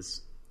 3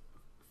 is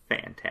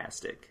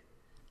fantastic.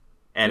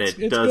 And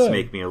it does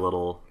make me a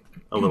little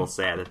a little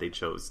sad that they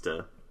chose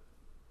to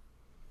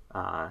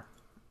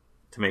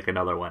make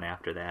another one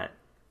after that.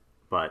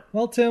 But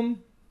well,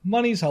 Tim,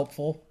 money's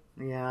helpful.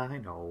 Yeah, I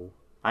know.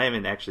 I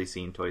haven't actually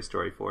seen Toy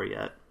Story 4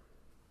 yet.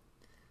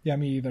 Yeah,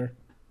 me either.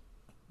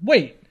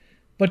 Wait,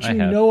 but you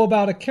have. know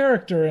about a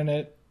character in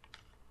it.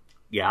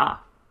 Yeah.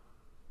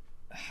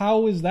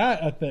 How is that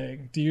a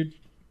thing?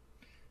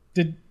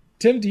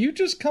 Tim, do you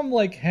just come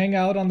like hang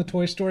out on the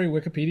Toy Story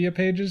Wikipedia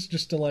pages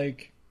just to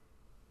like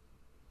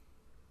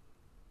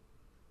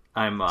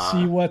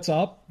see what's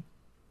up?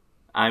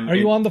 Are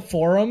you on the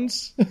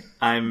forums?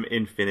 I'm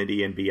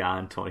Infinity and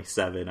Beyond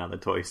 27 on the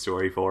Toy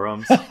Story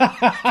forums.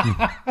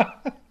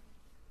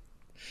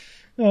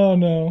 Oh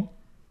no.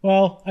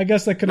 Well, I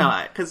guess that could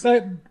have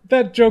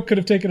that joke could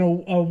have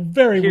taken a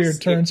very weird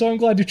turn. So I'm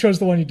glad you chose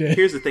the one you did.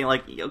 Here's the thing,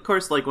 like, of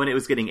course, like when it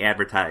was getting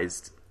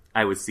advertised,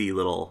 I would see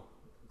little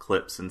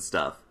clips and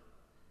stuff.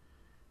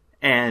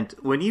 And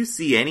when you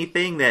see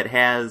anything that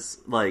has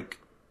like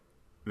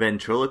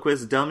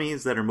ventriloquist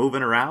dummies that are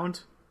moving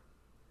around,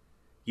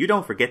 you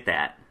don't forget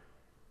that.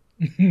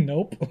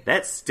 Nope.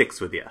 That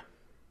sticks with you.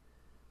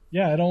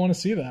 Yeah, I don't want to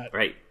see that.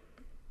 Right.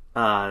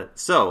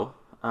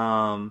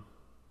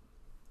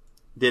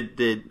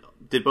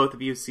 Did both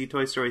of you see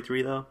Toy Story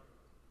 3 though?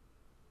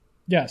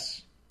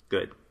 Yes.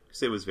 Good.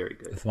 Because it was very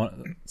good. It's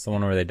the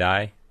one where they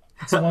die?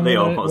 It's the one they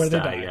where almost they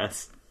die,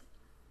 yes.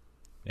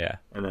 Yeah.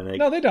 And then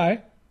No, they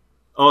die.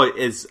 Oh,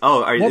 is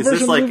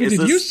this like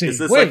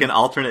like an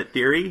alternate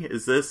theory?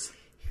 Is this?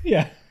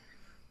 Yeah.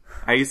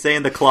 Are you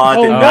saying the claw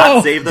did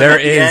not save them at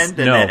the end,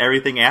 and that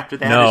everything after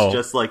that is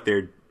just like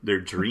their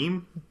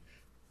dream?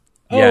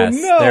 Yes,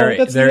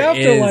 that's the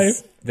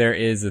afterlife. There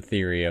is a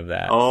theory of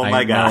that. Oh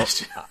my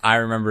gosh! I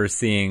remember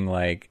seeing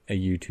like a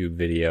YouTube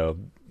video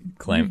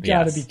claim. You've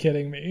got to be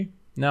kidding me.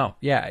 No,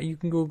 yeah, you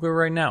can Google it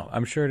right now.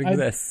 I'm sure it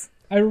exists.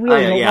 I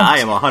really don't. Yeah, I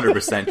am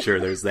 100% sure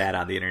there's that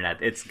on the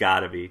internet. It's got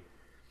to be.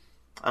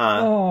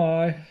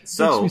 It makes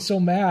me so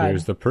mad.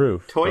 Here's the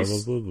proof. Toy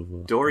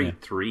Story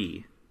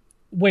 3.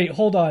 Wait,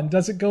 hold on.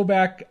 Does it go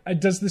back?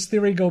 Does this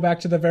theory go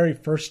back to the very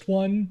first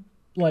one?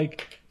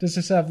 Like, does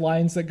this have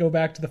lines that go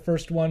back to the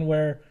first one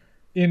where,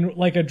 in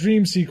like a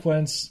dream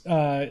sequence,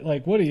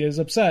 like Woody is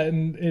upset,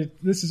 and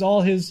this is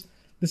all his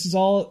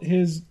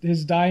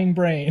dying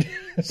brain.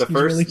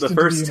 The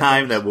first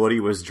time that Woody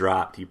was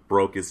dropped, he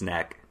broke his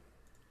neck.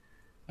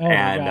 Oh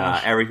and my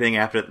gosh. Everything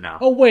after no.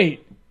 Oh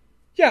wait.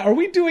 Yeah, are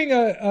we doing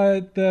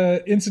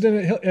the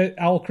incident at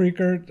Owl Creek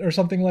or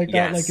something like that?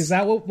 Yes. Like, is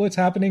that what's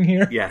happening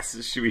here?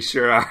 Yes, we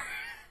sure are.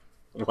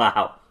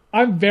 Wow.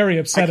 I'm very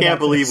upset about this. I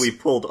can't believe we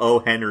pulled O.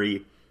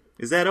 Henry.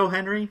 Is that O.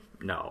 Henry?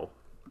 No.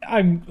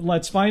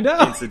 Let's find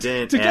out.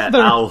 Incident at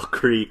Owl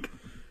Creek.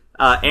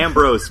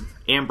 Ambrose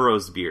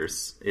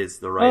Bierce is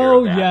the writer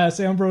of that. Oh, yes,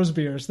 Ambrose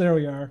Bierce. There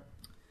we are.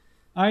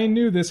 I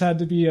knew this had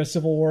to be a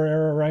Civil War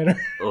era writer.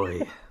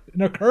 Oy.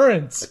 An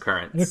occurrence.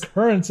 An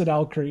occurrence at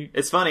Owl Creek.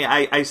 It's funny,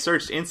 I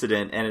searched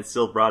incident and it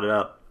still brought it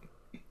up.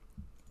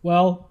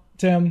 Well,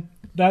 Tim,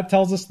 that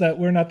tells us that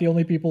we're not the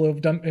only people who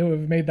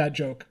have made that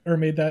joke or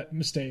made that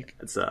mistake.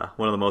 It's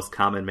one of the most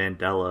common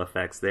Mandela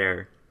effects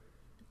there.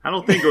 I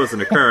don't think it was an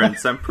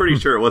occurrence. I'm pretty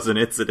sure it was an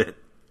incident.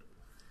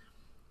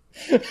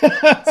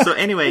 So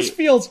anyway, this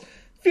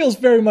feels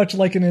very much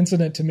like an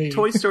incident to me.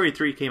 Toy Story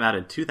 3 came out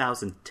in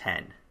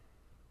 2010.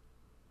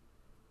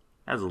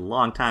 That was a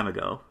long time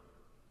ago.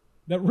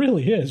 That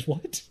really is.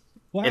 What?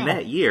 Wow. In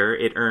that year,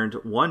 it earned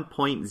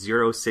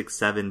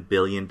 $1.067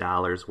 billion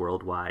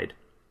worldwide.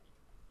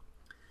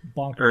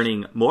 Bonkers.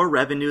 Earning more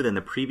revenue than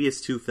the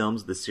previous two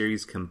films of the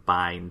series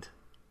combined.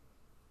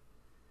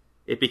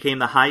 It became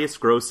the highest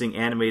grossing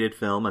animated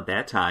film at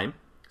that time,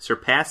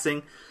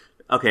 surpassing...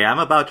 Okay, I'm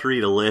about to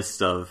read a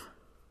list of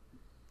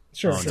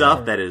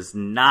stuff that is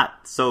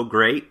not so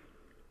great.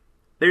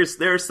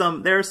 There's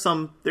some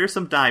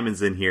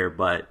diamonds in here,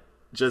 but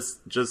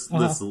just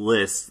this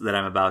list that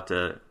I'm about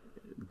to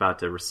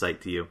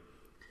recite to you.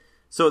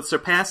 So it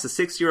surpassed the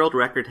 6-year-old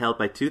record held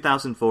by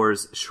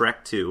 2004's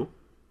Shrek 2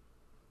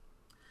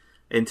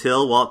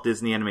 until Walt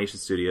Disney Animation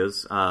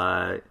Studios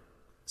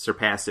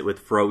surpassed it with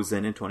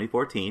Frozen in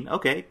 2014.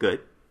 Okay,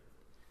 good.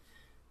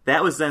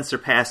 That was then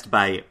surpassed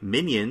by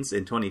Minions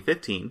in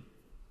 2015.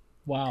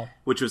 Wow.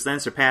 Which was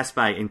then surpassed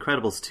by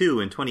Incredibles 2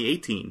 in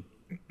 2018.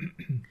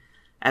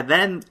 And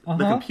then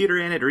the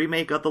computer-animated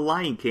remake of The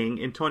Lion King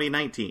in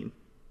 2019.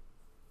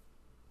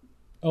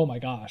 Oh my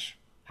gosh.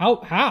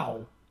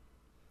 How?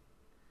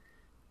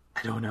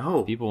 I don't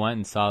know. People went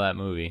and saw that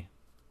movie.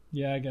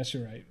 Yeah, I guess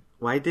you're right.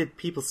 Why did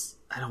people...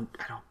 I don't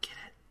get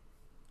it.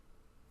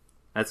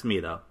 That's me,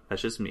 though.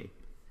 That's just me.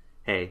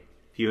 Hey,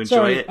 if you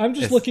enjoy it... I'm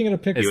just looking at a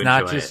picture. It's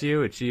not just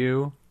you, it's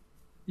you.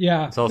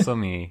 Yeah. It's also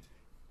me.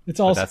 It's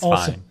also... That's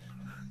fine.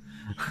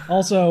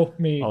 Also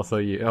me. Also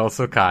you.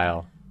 Also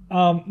Kyle.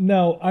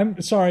 No,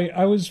 I'm sorry.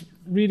 I was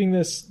reading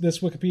this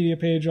Wikipedia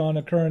page on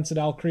Occurrence at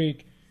Owl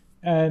Creek,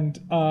 and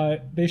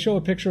they show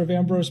a picture of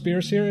Ambrose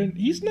Bierce here, and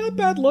he's not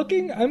bad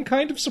looking. I'm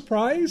kind of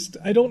surprised.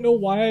 I don't know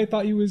why I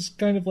thought he was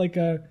kind of like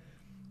a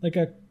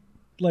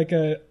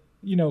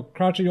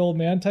crouchy old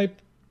man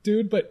type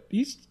dude, but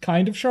he's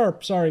kind of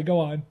sharp. Sorry, go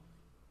on.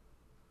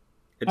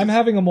 I'm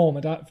having a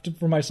moment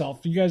for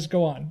myself. You guys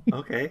go on.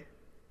 Okay.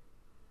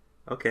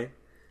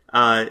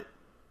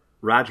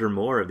 Roger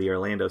Moore of the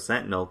Orlando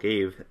Sentinel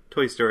gave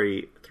Toy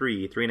Story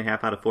 3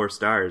 3.5 out of 4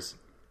 stars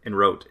and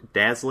wrote,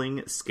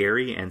 dazzling,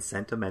 scary, and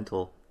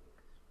sentimental.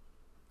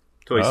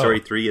 Toy Story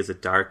 3 is a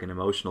dark and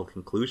emotional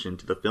conclusion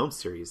to the film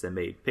series that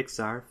made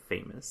Pixar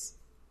famous.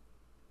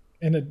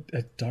 And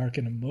a dark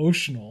and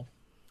emotional.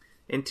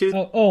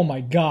 Oh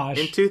my gosh.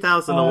 In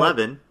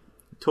 2011,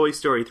 Toy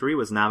Story 3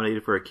 was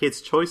nominated for a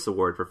Kids' Choice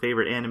Award for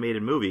Favorite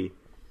Animated Movie,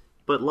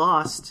 but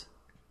lost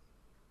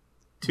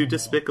to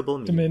Despicable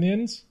Me.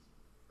 Minions?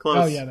 Close.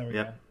 Oh, yeah, there we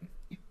go.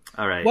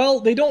 All right.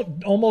 Well, they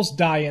don't almost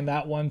die in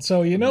that one,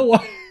 so you know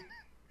what?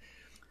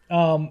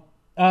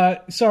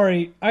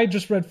 Sorry, I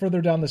just read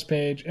further down this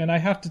page, and I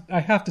have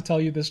to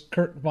tell you this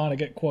Kurt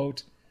Vonnegut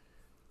quote.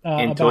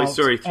 In Toy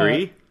Story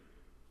 3?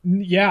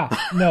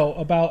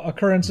 About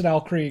Occurrence at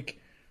Owl Creek.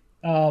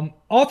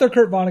 Author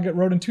Kurt Vonnegut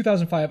wrote in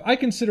 2005, I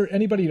consider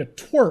anybody a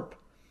twerp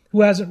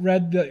who hasn't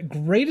read the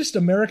greatest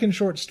American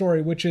short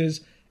story, which is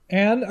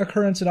An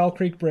Occurrence at Owl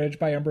Creek Bridge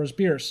by Ambrose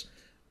Bierce.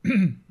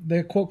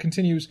 The quote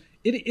continues,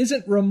 it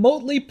isn't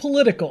remotely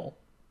political.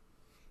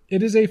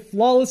 It is a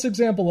flawless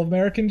example of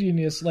American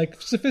genius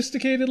like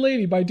Sophisticated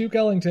Lady by Duke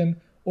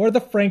Ellington or The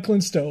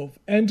Franklin Stove.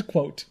 End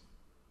quote.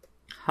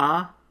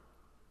 Huh?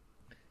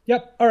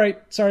 Yep. All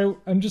right. Sorry.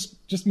 I'm just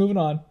moving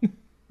on.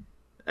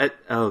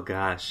 Oh,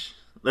 gosh.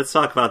 Let's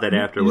talk about that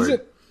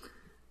afterward.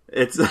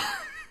 Is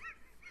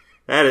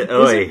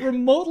it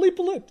remotely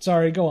political?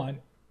 Sorry, go on.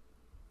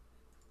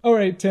 All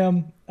right,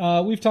 Tim.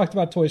 We've talked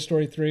about Toy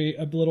Story 3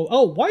 a little.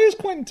 Oh, why is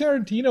Quentin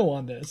Tarantino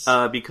on this?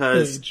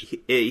 Because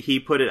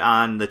he put it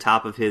on the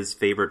top of his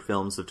favorite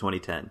films of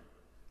 2010.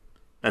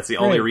 That's the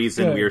only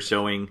reason we are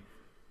showing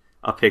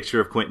a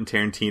picture of Quentin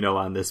Tarantino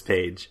on this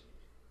page.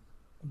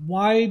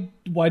 Why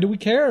do we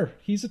care?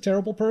 He's a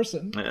terrible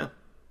person. Yeah.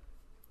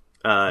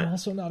 I'm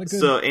also not a good.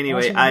 So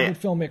anyway, good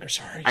filmmaker.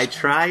 Sorry. I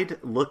tried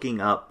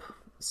looking up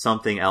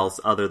something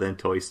else other than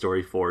Toy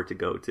Story 4 to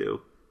go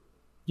to.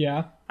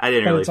 Yeah. I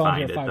didn't really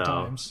find it, 5 though.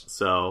 times.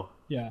 So,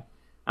 yeah.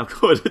 I'm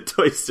going to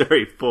Toy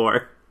Story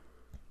 4.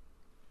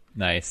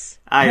 Nice.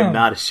 I am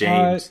not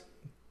ashamed.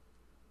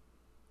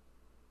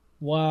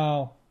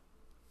 Wow.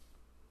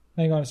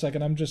 Hang on a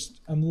second. I'm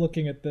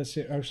looking at this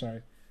here. Oh,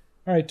 sorry.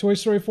 All right, Toy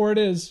Story 4 it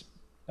is.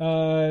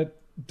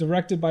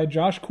 Directed by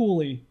Josh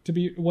Cooley.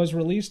 Was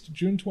released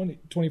June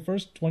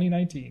 21st,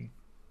 2019.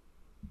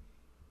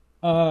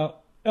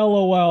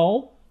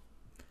 LOL.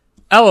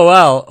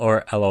 LOL,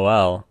 or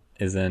LOL,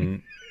 is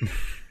an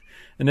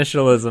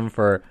initialism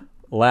for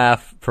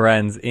laugh,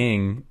 parens,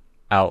 ing,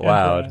 out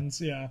loud.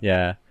 Parens, yeah.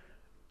 Yeah.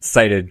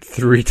 Cited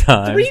 3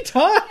 times. 3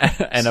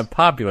 times? And a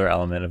popular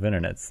element of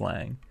internet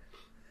slang.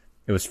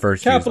 It was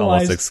first used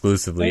almost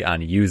exclusively on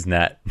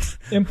Usenet.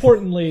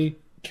 Importantly,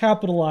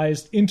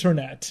 capitalized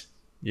internet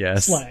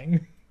yes.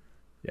 slang.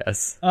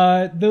 Yes.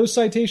 Those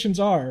citations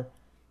are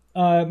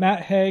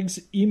Matt Haig's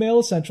Email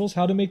Essentials,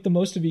 How to Make the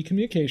Most of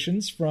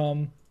E-Communications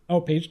from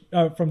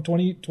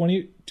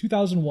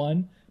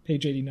 2001,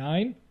 page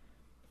 89.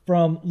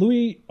 From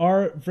Louis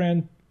R.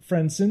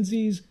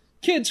 Francinzi's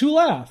Kids Who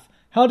Laugh,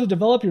 How to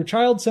Develop Your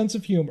Child's Sense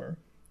of Humor,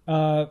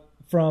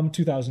 from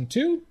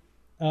 2002.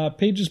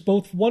 Pages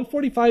both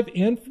 145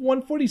 and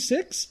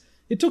 146.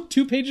 It took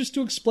 2 pages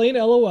to explain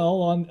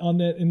LOL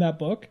in that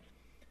book.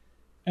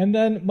 And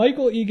then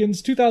Michael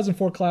Egan's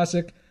 2004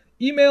 classic,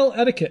 Email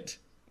Etiquette,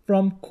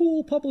 from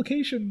Cool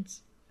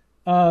Publications,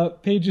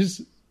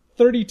 pages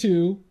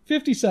 32,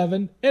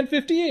 57, and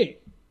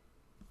 58.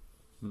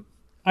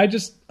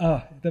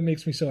 That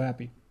makes me so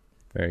happy.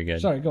 Very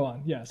good. Sorry, go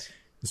on. Yes.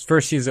 It was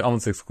first used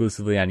almost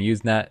exclusively on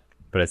Usenet,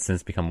 but has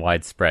since become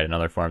widespread in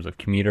other forms of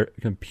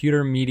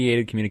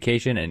computer-mediated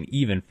communication and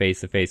even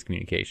face-to-face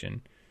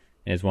communication.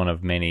 It is one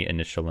of many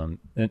initialisms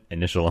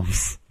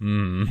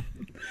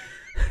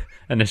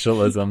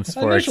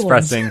for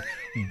expressing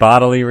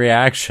bodily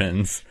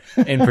reactions,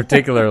 in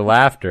particular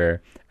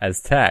laughter,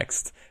 as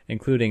text,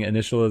 including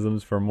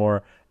initialisms for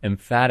more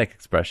emphatic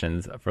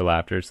expressions for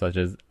laughter, such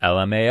as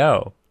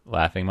LMAO,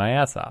 laughing my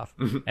ass off,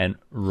 and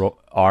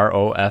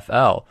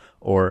ROFL,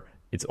 or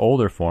its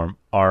older form,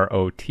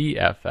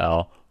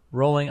 ROTFL,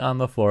 rolling on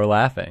the floor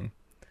laughing.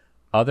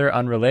 Other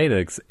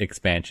unrelated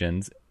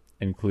expansions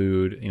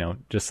include,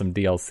 just some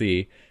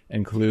DLC,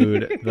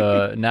 include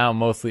the now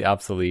mostly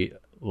obsolete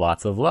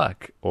lots of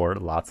luck or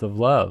lots of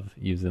love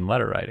used in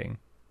letter writing.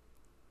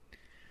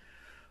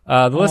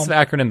 The list of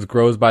acronyms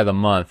grows by the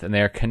month, and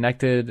they are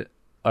collected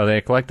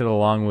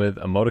along with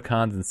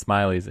emoticons and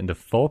smileys into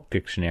folk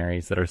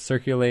dictionaries that are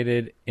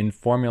circulated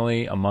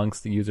informally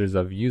amongst the users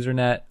of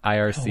Usenet,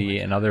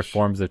 IRC, and other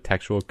forms of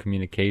textual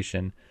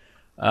communication.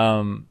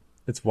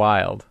 It's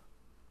wild.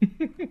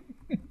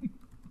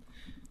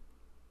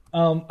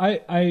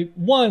 I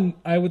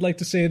would like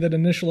to say that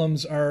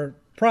initialums are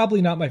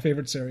probably not my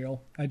favorite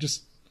cereal. I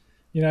just,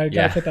 I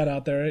gotta put that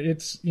out there.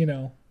 It's,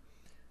 they're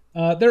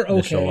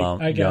okay,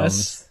 I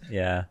guess.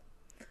 Yeah.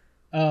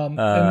 And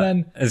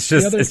then it's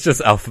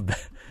just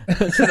alphabet.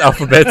 It's just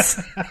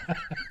alphabets.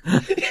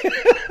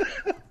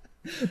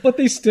 But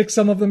they stick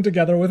some of them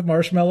together with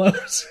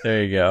marshmallows.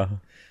 There you go.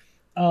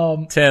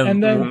 Tim.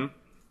 And then,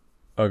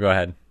 Oh, go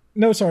ahead.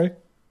 no, sorry.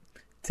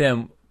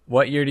 Tim,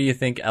 what year do you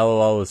think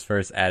LOL was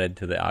first added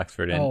to the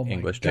Oxford Oh my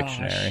English gosh.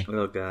 Dictionary?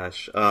 Oh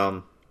gosh.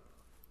 I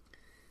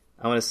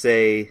want to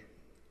say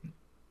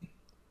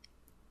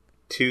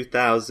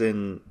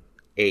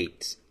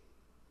 2008.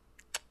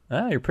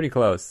 Ah, you're pretty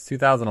close.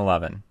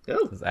 2011. Oh,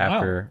 It was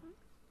after.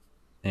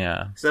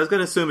 Yeah. so I was going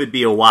to assume it'd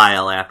be a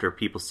while after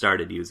people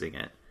started using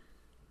it.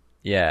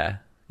 Yeah.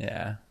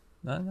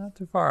 Not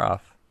too far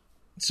off.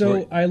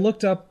 So I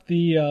looked up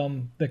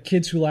the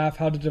Kids Who Laugh,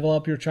 How to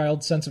Develop Your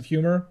Child's Sense of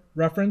Humor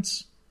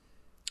reference.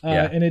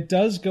 And it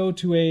does go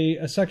to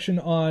a section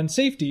on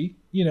safety,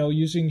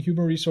 using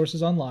humor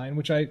resources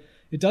online,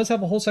 it does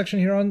have a whole section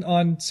here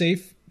on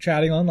safe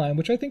chatting online,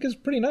 which I think is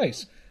pretty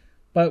nice.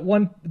 But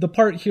the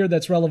part here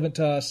that's relevant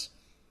to us,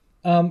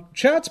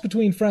 chats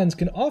between friends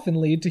can often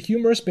lead to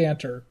humorous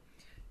banter.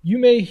 You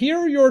may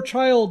hear your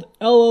child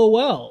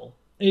LOL,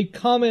 a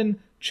common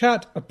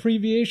chat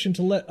abbreviation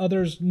to let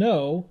others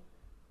know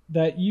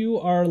that you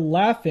are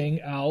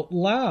laughing out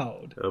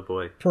loud. Oh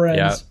boy.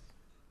 Parens,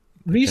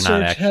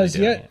 Research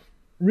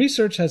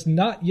has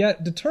not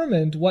yet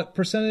determined what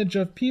percentage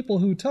of people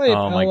who type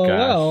my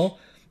LOL gosh.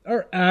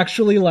 are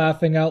actually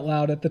laughing out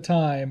loud at the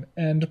time.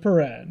 End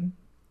paren.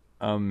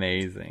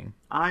 Amazing.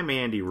 I'm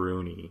Andy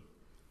Rooney.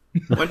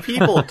 When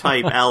people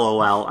type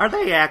LOL, are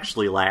they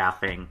actually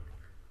laughing?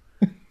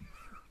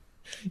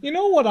 You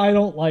know what I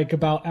don't like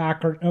about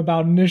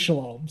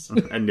initialums?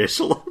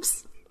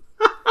 Initials?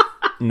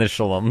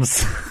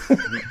 Initialums.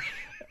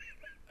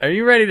 Are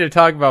you ready to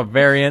talk about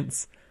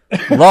variants?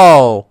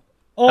 LOL.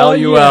 Oh,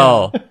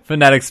 LUL. yeah.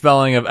 Phonetic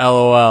spelling of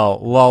LOL.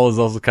 LOL is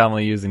also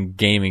commonly used in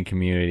gaming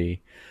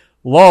community.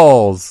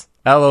 LOLs.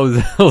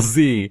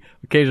 LOLZ.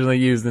 Occasionally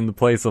used in the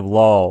place of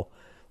LOL.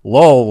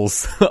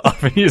 LOLs.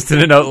 Often used to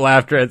denote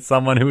laughter at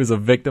someone who is a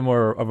victim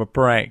of a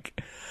prank.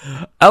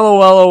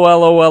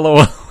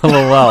 LOL.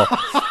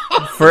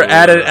 For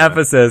added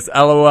emphasis,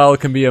 LOL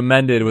can be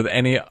amended with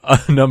any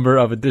number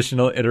of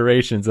additional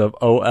iterations of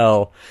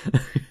OL.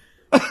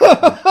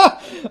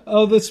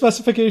 Oh, the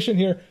specification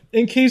here.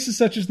 In cases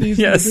such as these,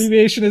 Yes. the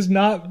abbreviation is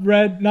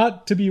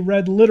not to be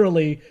read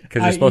literally.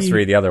 Because you're supposed to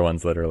read the other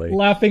ones literally.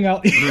 Laughing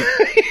out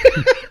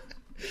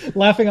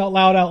laughing out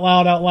loud, out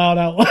loud, out loud,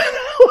 out loud.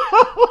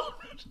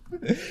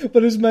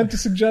 But is meant to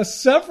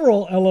suggest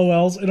several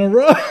LOLs in a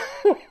row.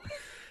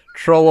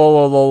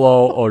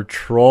 Trollolololo or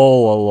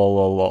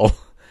trollolololo.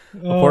 A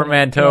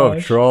portmanteau gosh.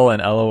 of troll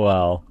and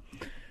LOL.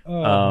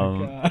 Oh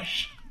my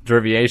gosh.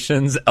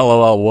 Abbreviations,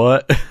 LOL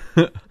what?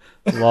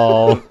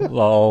 Lol,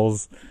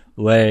 lols,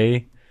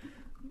 lay.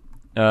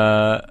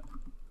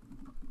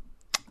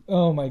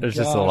 Oh my gosh. There's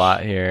just a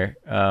lot here.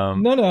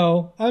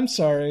 No, I'm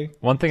sorry.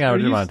 One thing I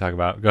did want to talk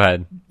about. Go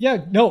ahead.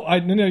 Yeah, no,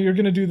 you're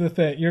going to do the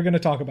thing. You're going to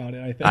talk about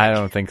it, I think. I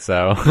don't think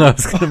so. I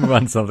was going to move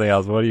on to something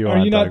else. What do you want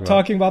Are to you talk not about?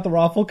 talking about the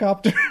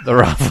Rafflecopter? The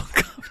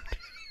Rafflecopter.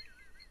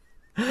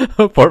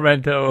 A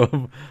portmanteau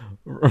of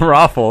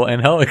raffle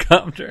and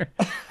helicopter.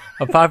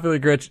 A popular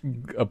glitch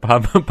in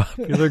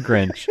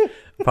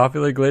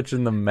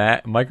the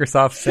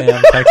Microsoft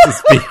Sam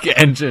text-to-speak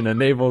engine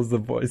enables the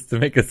voice to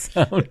make a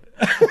sound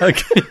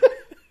akin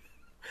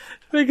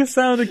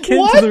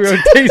to the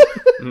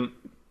rotation.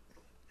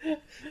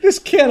 This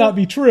cannot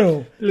be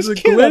true. There's This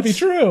a cannot be glitch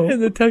true.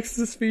 in the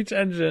text-to-speech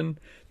engine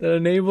that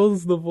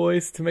enables the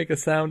voice to make a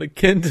sound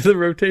akin to the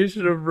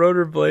rotation of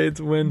rotor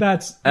blades when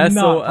That's not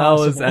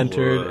SOL is possible.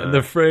 entered, and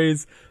the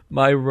phrase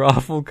 "my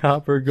raffle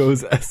copper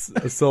goes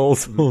soul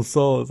is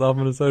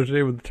often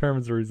associated with the term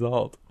as a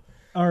result.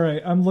 All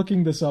right, I'm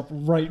looking this up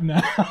right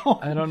now.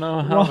 I don't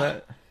know how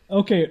that.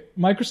 Okay,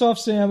 Microsoft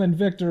Sam and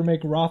Victor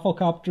make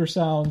Rafflecopter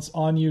sounds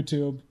on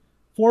YouTube.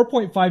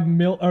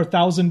 4.5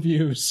 thousand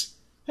views.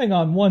 Hang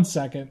on 1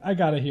 second. I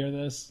gotta hear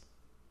this.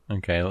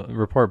 Okay,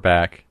 report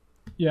back.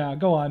 Yeah,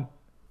 go on.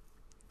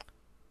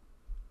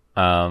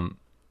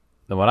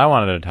 Then what I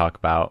wanted to talk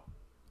about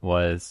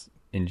was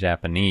in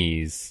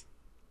Japanese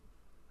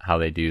how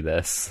they do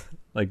this,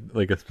 like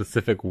a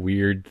specific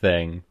weird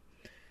thing.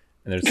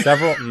 And there's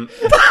several.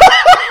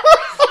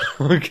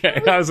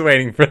 Okay, I was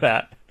waiting for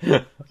that.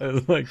 I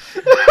was like,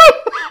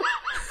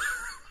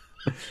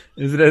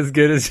 is it as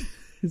good as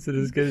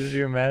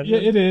you imagine? Yeah,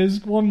 it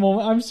is. One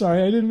moment. I'm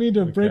sorry. I didn't mean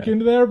to break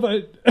into there,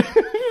 but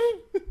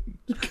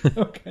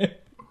okay.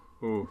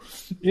 Ooh.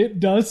 It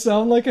does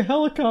sound like a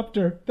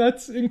helicopter.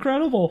 That's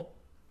incredible.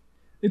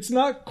 It's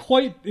not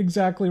quite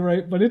exactly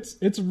right, but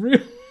it's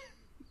real.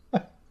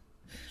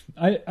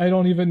 I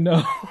don't even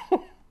know.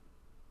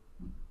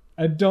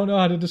 I don't know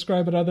how to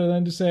describe it other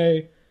than to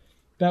say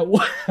that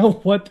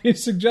what they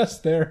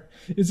suggest there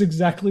is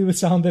exactly the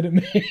sound that it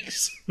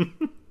makes.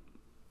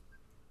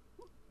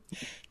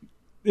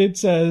 It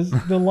says,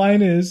 the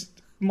line is,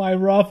 my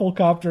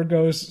Rafflecopter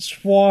goes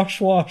schwa,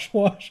 schwa,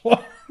 schwa,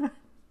 schwa.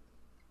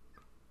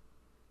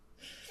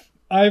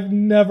 I've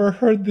never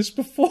heard this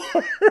before.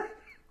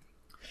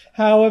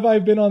 How have I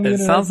been on the It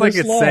internet sounds like this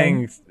it's long?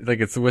 saying, like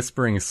it's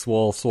whispering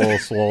swole, swole,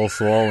 swole,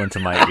 swole into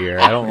my ear.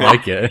 I don't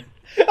like it.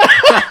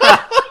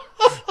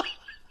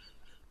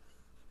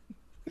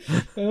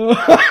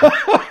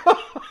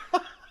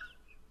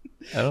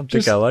 I don't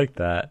think I like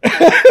that.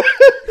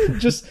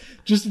 just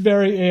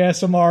very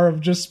ASMR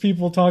of just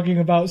people talking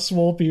about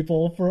swole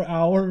people for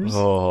hours.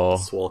 Oh,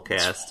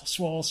 Swolecast.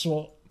 Swole.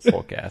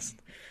 Soulcast.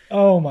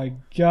 Oh my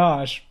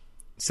gosh.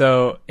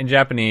 So in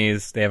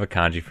Japanese, they have a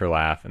kanji for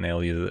laugh, and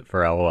they'll use it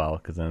for LOL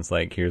because then it's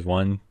like, here's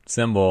one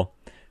symbol.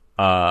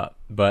 But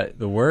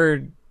the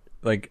word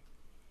like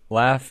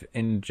laugh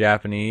in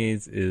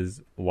Japanese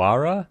is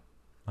wara,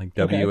 like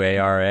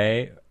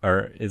WARA,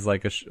 or is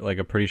like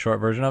a pretty short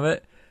version of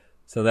it.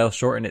 So they'll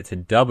shorten it to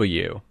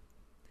W.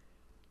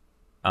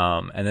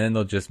 And then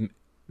they'll just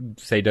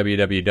say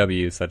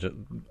www, such a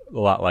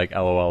lot like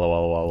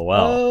LOL.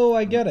 Oh,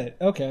 I get it.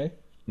 Okay.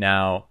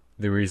 Now,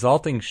 the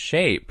resulting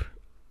shape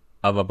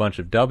of a bunch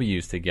of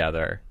W's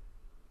together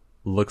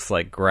looks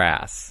like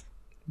grass.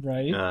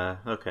 Right.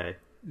 Okay.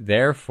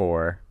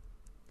 Therefore,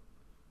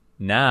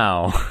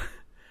 now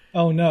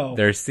oh no,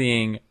 they're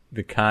seeing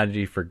the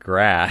kanji for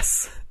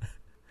grass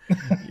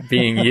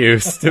being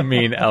used to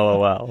mean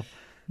LOL.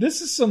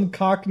 This is some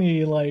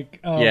Cockney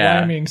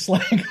rhyming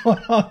slang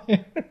going on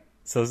here.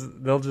 So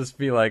they'll just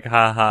be like,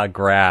 haha,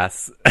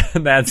 grass.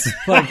 And that's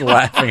like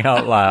laughing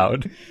out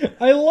loud.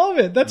 I love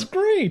it. That's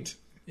great.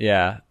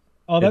 Yeah.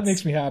 Oh, that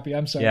makes me happy.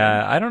 I'm sorry.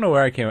 Yeah, I don't know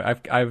where I came.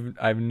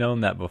 I've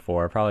known that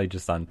before, probably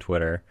just on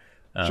Twitter.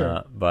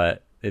 Sure.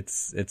 But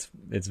it's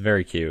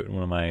very cute.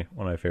 One of my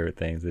favorite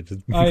things. It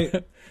just I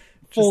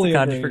fully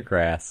just the kanji agree. for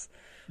grass.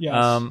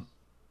 Yes.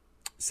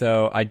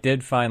 So I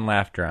did find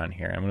laughter on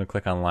here. I'm going to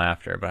click on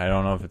laughter, but I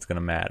don't know if it's going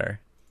to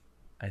matter.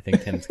 I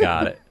think Tim's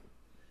got it.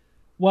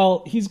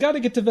 Well, he's got to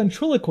get to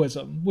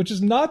ventriloquism, which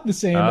is not the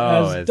same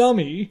as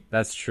dummy.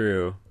 That's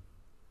true.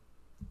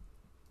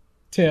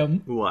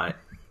 Tim, What?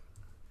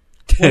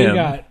 what do you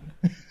got?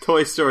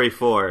 Toy Story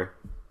 4.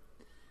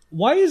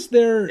 Why is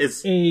there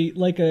It's-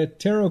 a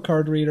tarot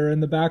card reader in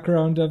the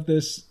background of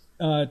this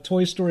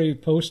Toy Story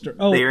poster?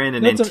 Oh, They're in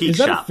an that's antique is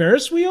that shop. a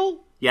Ferris wheel?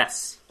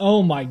 Yes.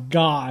 Oh my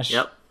gosh!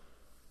 Yep.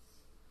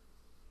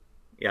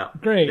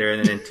 Great. They're in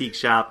an antique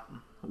shop,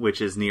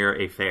 which is near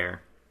a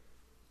fair.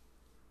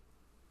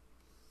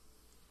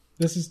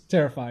 This is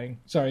terrifying.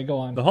 Sorry, go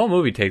on. The whole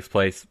movie takes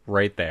place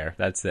right there.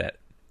 That's it.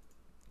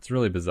 It's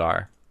really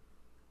bizarre.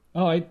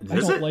 Oh, I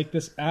Is don't it? like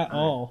this at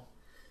all.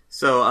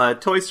 So,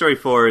 Toy Story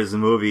 4 is a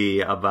movie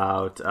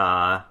about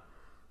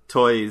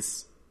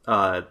toys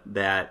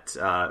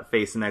that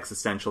face an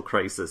existential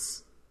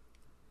crisis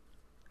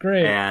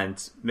Great.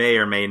 and may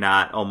or may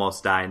not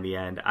almost die in the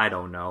end. I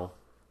don't know.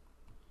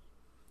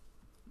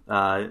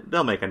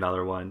 They'll make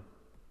another one.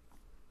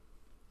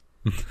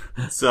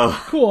 So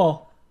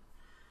Cool.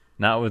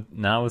 Not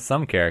with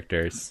some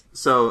characters.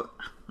 So,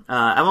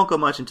 I won't go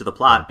much into the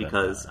plot Dun, dun,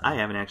 because dun. I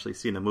haven't actually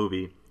seen the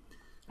movie.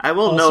 I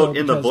will Also note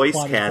in the because voice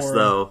plot is cast, boring.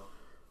 though,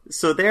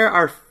 so there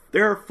are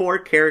 4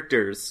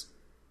 characters.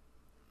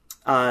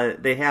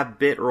 They have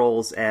bit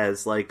roles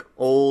as like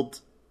old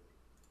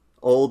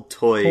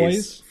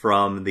toys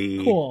from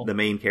the Cool. the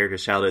main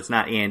character's childhood. It's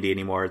not Andy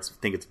anymore. I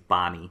think it's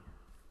Bonnie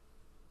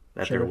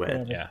that Sure, they're with.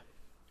 whatever. Yeah.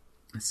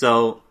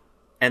 So,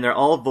 and they're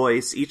all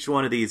voiced. Each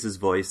one of these is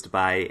voiced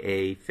by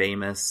a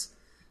famous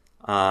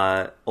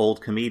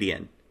old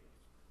comedian.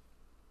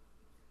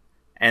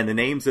 And the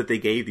names that they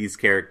gave these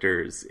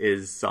characters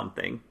is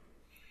something.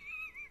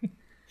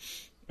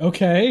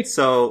 Okay.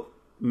 So,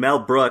 Mel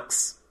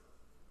Brooks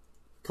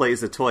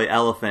plays a toy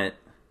elephant.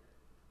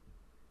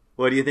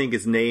 What do you think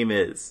his name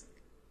is?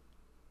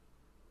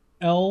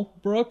 L.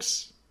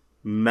 Brooks.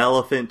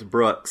 Melephant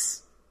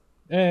Brooks.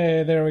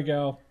 Hey, there we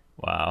go.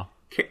 Wow.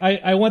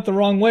 I went the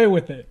wrong way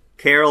with it.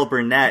 Carol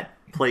Burnett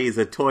plays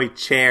a toy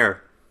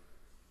chair.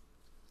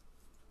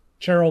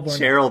 Cheryl Burnett.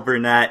 Cheryl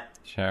Burnett.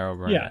 Cheryl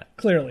Burnett. Yeah,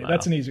 clearly. Wow.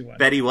 That's an easy one.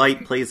 Betty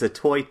White plays a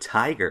toy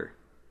tiger.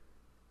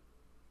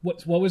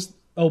 What was...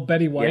 Oh,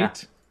 Betty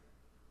White?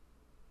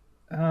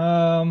 Give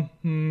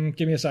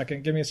me a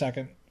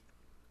second.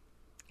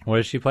 What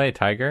does she play? A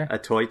tiger? A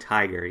toy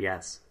tiger,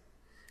 yes.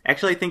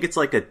 Actually, I think it's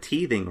like a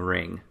teething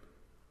ring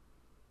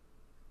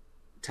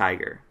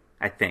tiger,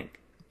 I think.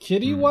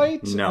 Kitty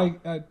White? No.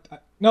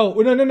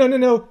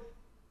 No.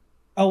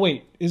 Oh,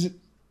 wait. Is it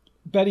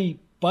Betty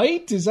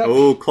Bite? Is that...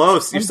 Oh,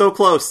 close. You're so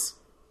close.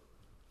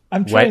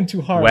 I'm trying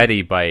too hard.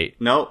 Wetty bite.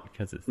 Nope.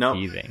 Because it's Nope.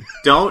 teething.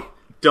 Don't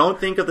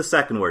think of the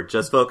second word.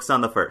 Just focus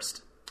on the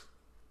first.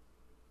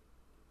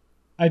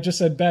 I just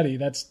said Betty.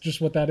 That's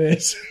just what that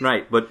is.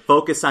 Right, but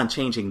focus on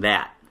changing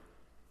that.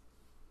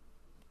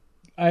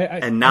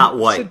 And not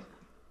white.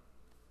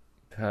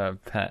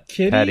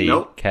 Kitty? Petty.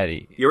 Nope.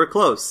 Ketty. You were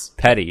close.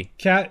 Petty.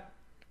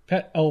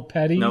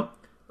 Petty? Nope.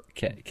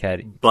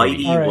 Ketty.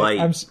 Bitey All right,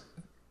 White.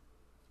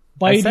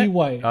 Bitey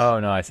White. Oh,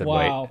 no, I said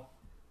Wow. white.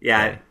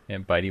 Yeah.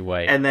 And Bitey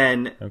White. And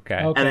then Okay.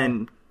 Okay. and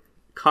then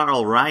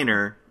Carl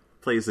Reiner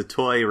plays a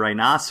toy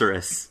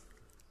rhinoceros.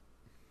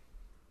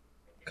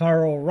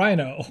 Carl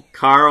Rhino.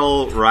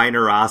 Carl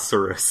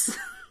Rhinoceros.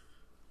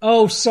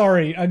 Oh,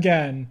 sorry.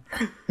 Again.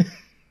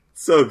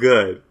 So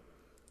good.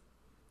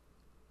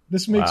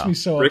 This makes Wow. me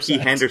so Ricky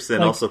upset. Henderson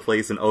Like, also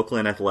plays an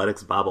Oakland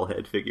Athletics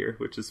bobblehead figure,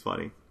 which is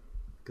funny.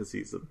 because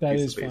he's a That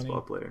piece is of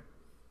baseball funny. player.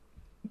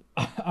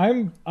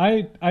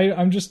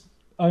 I'm just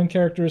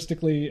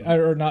uncharacteristically,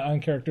 or not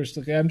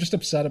uncharacteristically, I'm just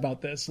upset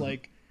about this.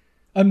 Like,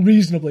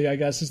 unreasonably, I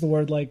guess is the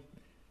word. Like,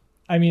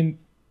 I mean,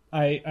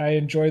 I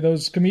enjoy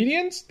those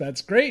comedians.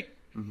 That's great.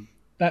 Mm-hmm.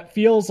 That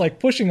feels like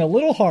pushing a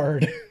little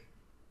hard.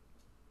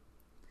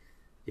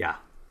 Yeah,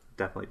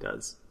 definitely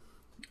does.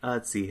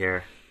 Let's see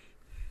here.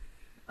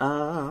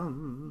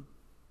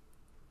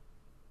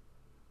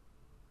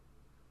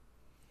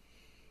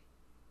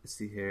 Let's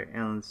see here.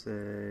 Alan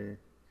said...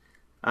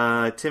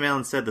 Tim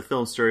Allen said the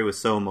film story was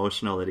so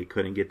emotional that he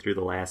couldn't get through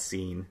the last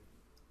scene.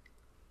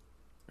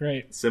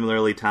 Great.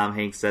 Similarly, Tom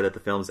Hanks said that the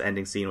film's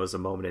ending scene was a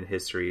moment in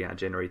history. On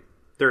January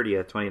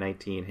 30th,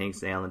 2019,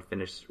 Hanks and Allen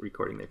finished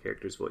recording their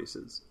characters'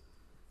 voices.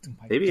 Oh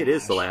Maybe it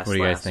is the last What do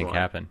you guys last think one.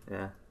 happened?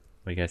 Yeah. What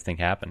do you guys think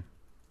happens?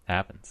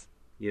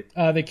 Yep.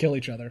 They kill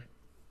each other.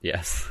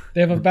 Yes.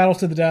 They have a battle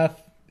to the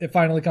death. It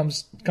finally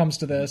comes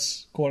to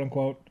this, quote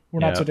unquote. We're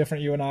not Yep. so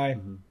different, you and I.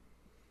 Mm-hmm.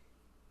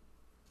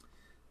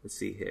 Let's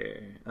see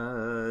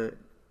here.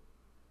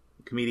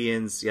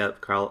 Comedians,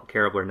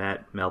 Carol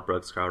Burnett, Mel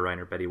Brooks, Carl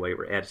Reiner, Betty White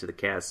were added to the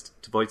cast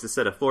to voice a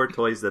set of 4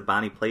 toys that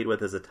Bonnie played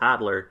with as a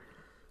toddler,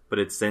 but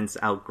had since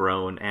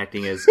outgrown,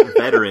 acting as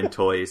veteran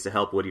toys to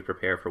help Woody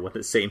prepare for what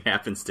the same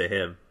happens to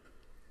him.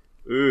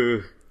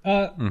 Ooh.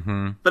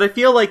 But I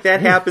feel like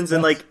that happens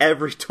in like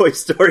every Toy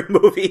Story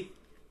movie.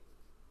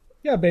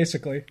 Yeah,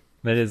 basically.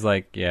 That is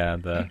like, yeah,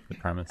 the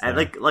premise. And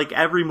there. like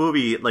every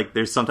movie, like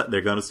there's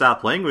they're going to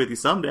stop playing with you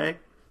someday.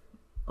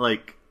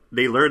 Like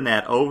they learn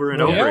that over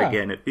and over Yeah.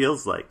 again. It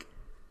feels like.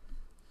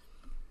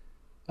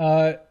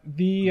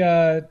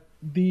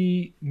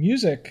 The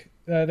music,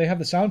 they have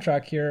the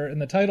soundtrack here,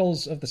 and the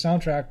titles of the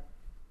soundtrack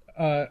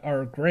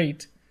are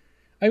great.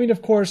 I mean,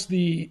 of course,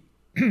 the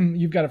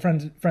You've Got a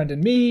Friend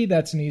in Me,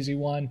 that's an easy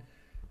one.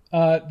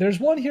 There's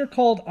one here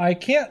called I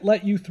Can't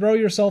Let You Throw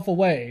Yourself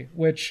Away,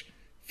 which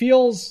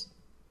feels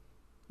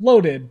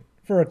loaded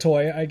for a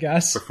toy, I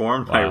guess.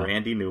 Performed by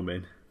Randy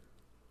Newman.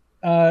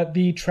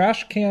 The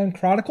Trash Can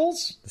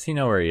Chronicles, Does he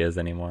know where he is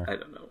anymore? I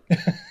don't know.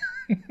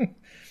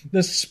 the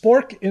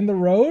Spork in the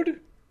Road,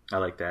 I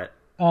like that.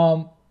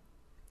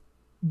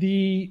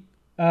 the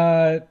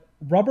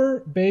Rubber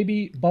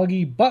Baby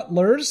Buggy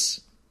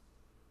Butlers,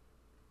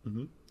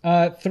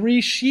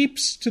 Three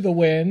Sheeps to the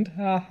Wind.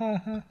 Ha, ha,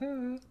 ha,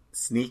 ha.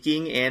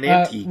 Sneaking and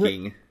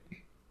Antiquing,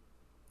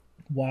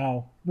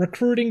 Wow.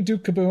 Recruiting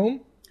Duke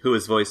Kaboom, who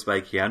is voiced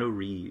by Keanu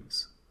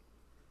Reeves.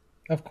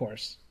 of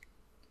course.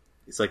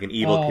 He's like an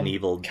evil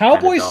Knievel.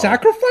 Cowboy doll.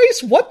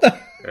 Sacrifice? What the?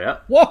 Yeah.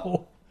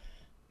 Whoa.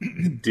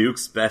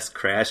 Duke's best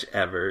crash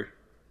ever.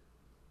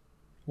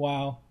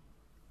 Wow.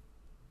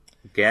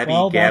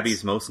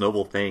 Gabby's Most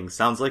Noble Thing.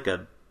 Sounds like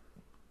a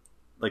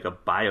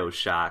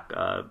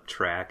BioShock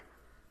track.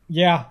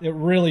 Yeah, it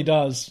really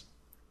does.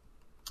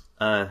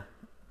 So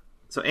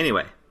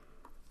anyway,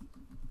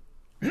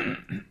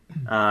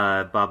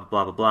 blah, blah, blah,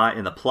 blah, blah.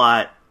 In the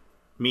plot,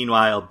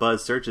 meanwhile,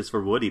 Buzz searches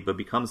for Woody but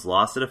becomes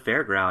lost at a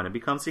fairground and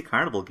becomes a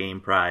carnival game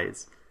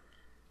prize.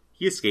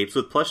 He escapes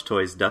with plush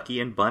toys Ducky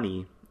and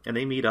Bunny, and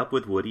they meet up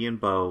with Woody and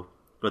Bo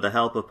with the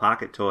help of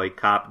pocket toy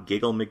cop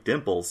Giggle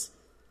McDimples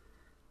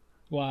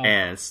Wow.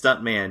 and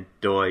stuntman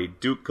toy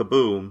Duke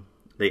Kaboom.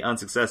 They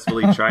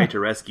unsuccessfully try to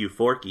rescue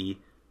Forky,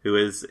 who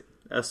is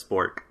a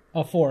spork,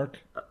 A fork.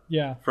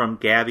 Yeah. from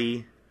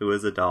Gabby, who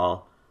is a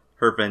doll,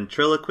 her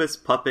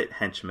ventriloquist puppet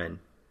henchman,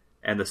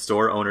 and the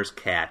store owner's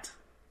cat.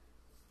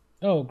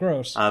 Oh,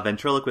 gross.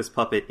 Ventriloquist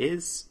puppet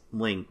is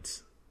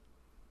linked.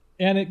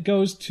 And it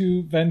goes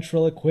to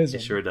ventriloquism.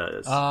 It sure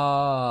does.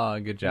 Oh,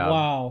 good job.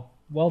 Wow.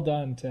 Well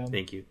done, Tim.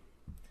 Thank you.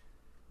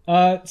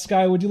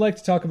 Sky, would you like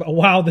to talk about...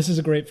 Wow, this is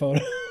a great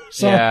photo.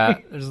 Sorry. Yeah,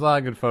 there's a lot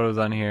of good photos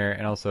on here,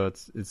 and also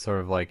it's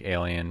sort of like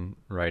alien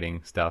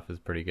writing stuff is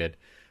pretty good.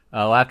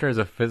 Laughter is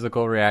a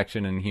physical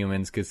reaction in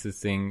humans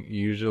consisting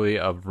usually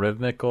of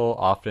rhythmical,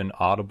 often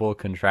audible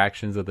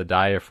contractions of the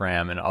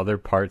diaphragm and other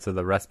parts of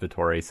the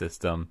respiratory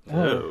system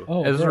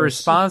Oh, as a gross.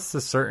 response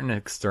to certain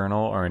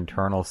external or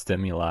internal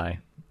stimuli.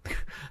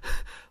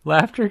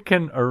 Laughter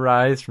can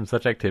arise from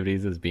such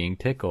activities as being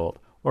tickled,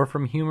 or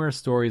from humorous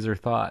stories or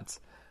thoughts.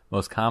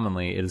 Most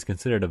commonly, it is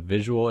considered a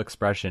visual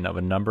expression of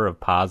a number of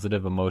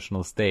positive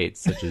emotional states,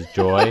 such as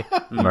joy,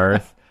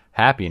 mirth,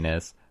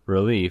 happiness,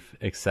 relief,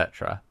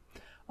 etc.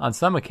 On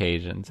some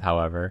occasions,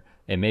 however,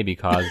 it may be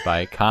caused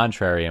by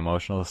contrary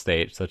emotional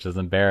states, such as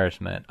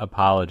embarrassment,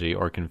 apology,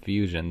 or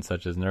confusion,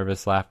 such as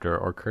nervous laughter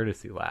or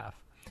courtesy laugh.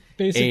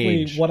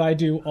 Basically, Age. what I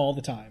do all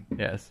the time.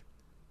 Yes.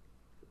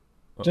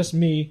 Just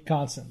me,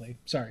 constantly.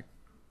 Sorry.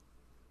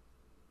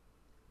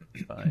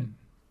 Fine.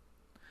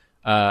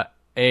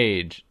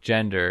 Age,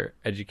 gender,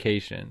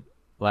 education,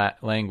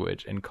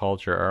 language, and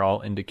culture are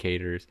all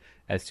indicators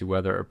as to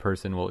whether a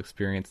person will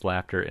experience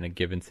laughter in a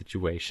given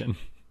situation.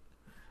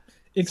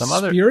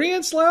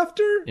 Experience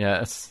laughter?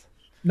 Yes.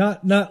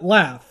 Not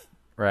laugh.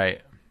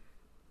 Right.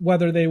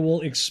 Whether they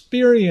will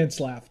experience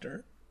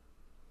laughter.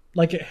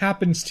 Like it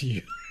happens to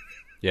you.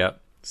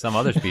 Yep. Some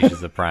other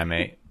species of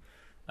primate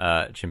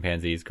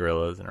chimpanzees,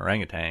 gorillas, and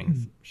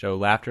orangutans show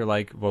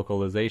laughter-like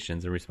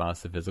vocalizations in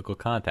response to physical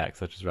contact,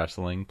 such as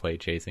wrestling, play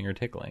chasing, or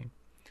tickling.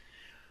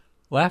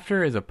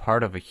 Laughter is a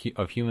part of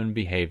human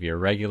behavior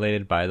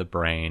regulated by the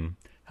brain,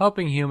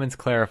 helping humans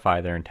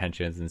clarify their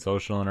intentions in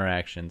social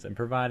interactions and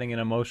providing an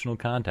emotional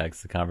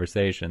context to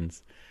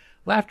conversations.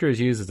 Laughter is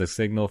used as a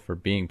signal for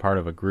being part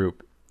of a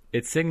group.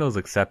 It signals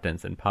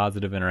acceptance and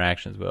positive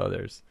interactions with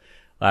others.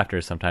 Laughter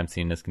is sometimes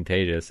seen as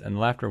contagious, and the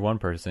laughter of one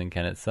person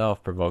can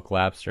itself provoke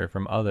laughter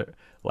from other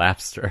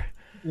laughter.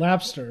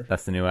 Laughter.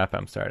 That's the new app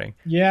I'm starting.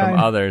 Yeah. From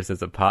others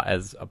as a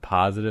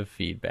positive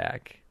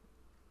feedback.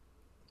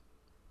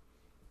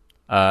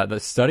 The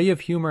study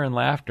of humor and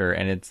laughter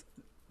and its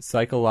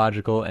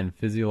psychological and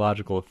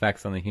physiological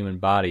effects on the human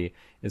body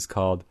is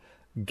called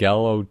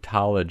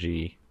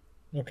gelotology.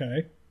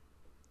 Okay.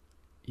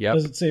 Yep.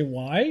 Does it say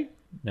why?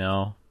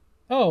 No.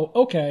 Oh,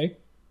 okay.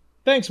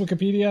 Thanks,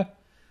 Wikipedia.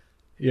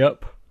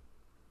 Yep.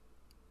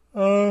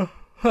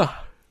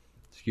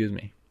 Excuse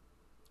me.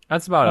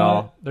 That's about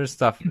all. There's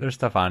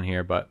stuff on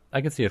here, but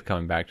I can see it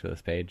coming back to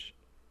this page.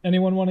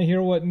 Anyone want to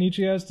hear what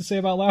Nietzsche has to say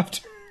about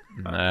laughter?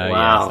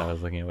 Wow. Yes, I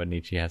was looking at what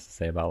Nietzsche has to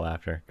say about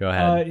laughter. Go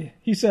ahead.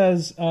 He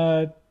says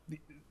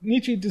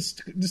Nietzsche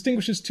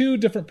distinguishes two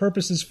different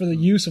purposes for the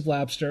use of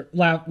laughter.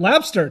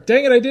 Laughter.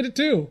 Dang it, I did it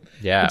too.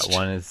 Yeah,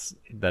 one is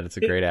that it's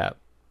a great app.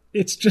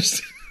 It's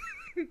just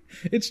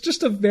it's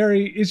just a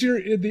very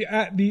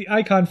the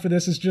icon for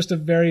this is just a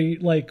very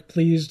like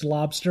pleased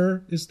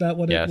lobster. Is that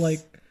what Yes. it like?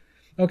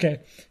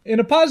 Okay.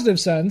 In a positive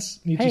sense,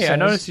 Nietzsche says, Hey, I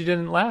noticed you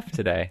didn't laugh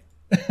today.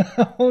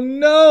 Oh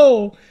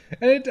no!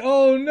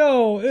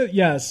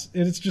 Yes,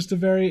 it's just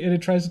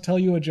it tries to tell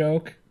you a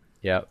joke.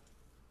 Yep.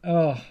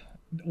 Oh,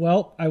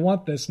 well, I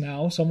want this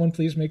now. Someone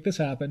please make this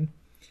happen.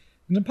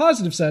 In a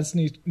positive sense,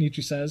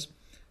 Nietzsche says,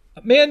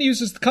 man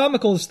uses the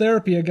comical as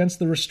therapy against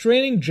the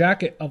restraining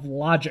jacket of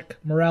logic,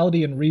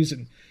 morality, and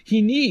reason. He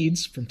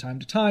needs, from time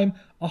to time,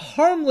 a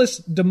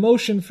harmless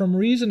demotion from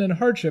reason and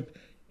hardship,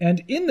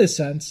 and in this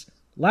sense,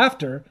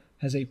 laughter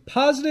has a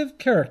positive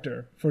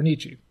character for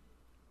Nietzsche.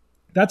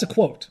 That's a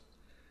quote.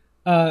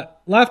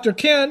 Laughter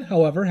can,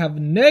 however, have a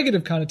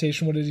negative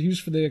connotation when it is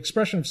used for the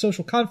expression of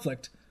social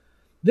conflict.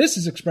 This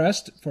is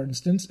expressed, for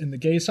instance, in the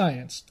gay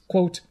science.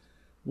 Quote,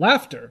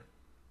 laughter.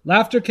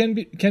 Laughter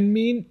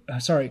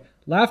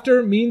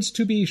laughter means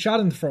to be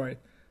schadenfreude,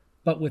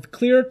 but with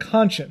clear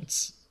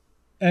conscience.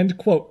 End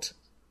quote.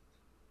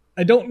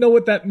 I don't know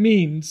what that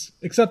means,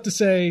 except to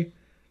say,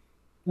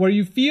 where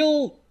you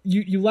feel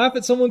you laugh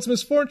at someone's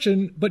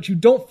misfortune, but you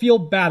don't feel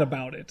bad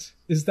about it.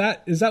 Is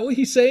that what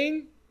he's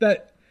saying?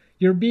 That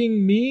you're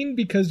being mean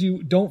because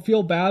you don't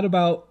feel bad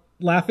about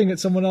laughing at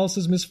someone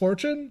else's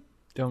misfortune?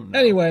 Don't know.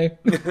 Anyway.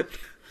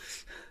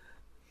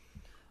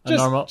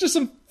 Just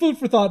some food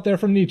for thought there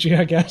from Nietzsche,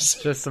 I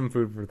guess. Just some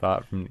food for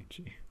thought from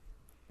Nietzsche.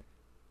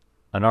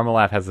 A normal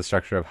laugh has the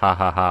structure of ha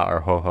ha ha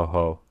or ho ho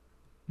ho.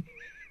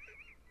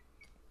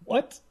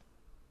 What?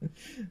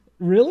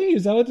 Really?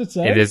 Is that what it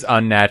says? It is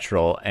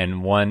unnatural,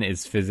 and one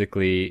is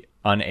physically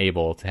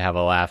unable to have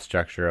a laugh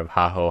structure of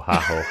ha ho ha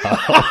ho ha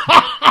ho.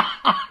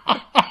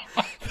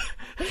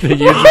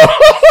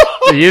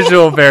 The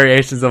usual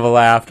variations of a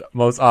laugh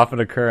most often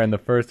occur in the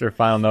first or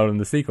final note in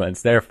the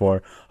sequence.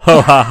 Therefore,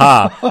 ho ha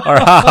ha or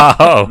ha ha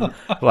ho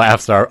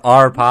laughs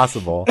are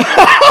possible.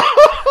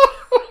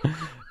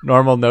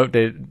 Normal note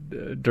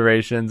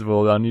durations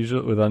with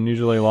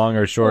unusually long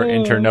or short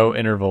internote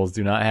intervals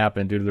do not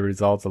happen due to the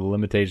results of the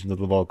limitations of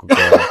the vocal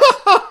cords.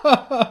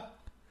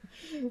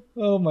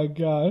 Oh my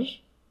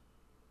gosh.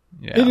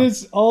 Yeah. It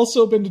has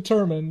also been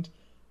determined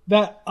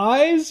that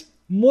eyes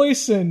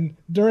moisten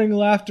during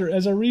laughter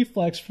as a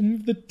reflex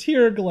from the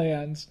tear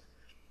glands.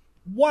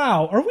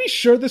 Wow, are we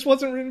sure this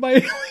wasn't written by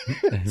aliens?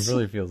 It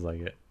really feels like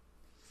it.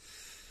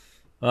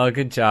 Well,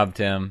 good job,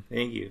 Tim.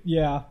 Thank you.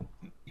 Yeah.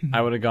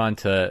 I would have gone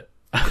to...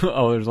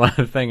 Oh, there's one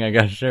thing I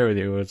got to share with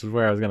you, which is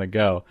where I was going to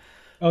go.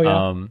 Oh,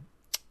 yeah.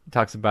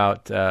 Talks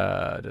about...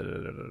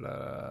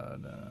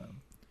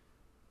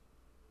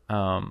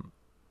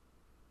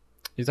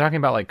 he's talking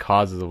about like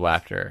causes of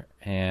laughter,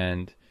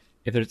 and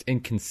if there's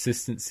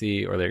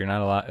inconsistency or they're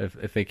not allowed,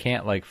 if they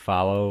can't like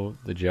follow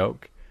the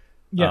joke,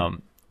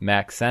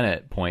 Max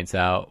Sennett points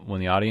out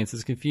when the audience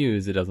is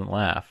confused, it doesn't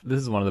laugh. This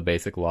is one of the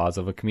basic laws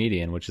of a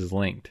comedian, which is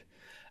linked.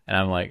 And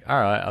I'm like, all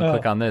right, I'll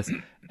click on this,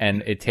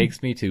 and it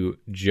takes me to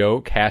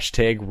joke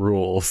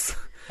 #rules.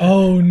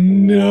 Oh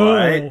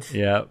no! What?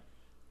 Yep,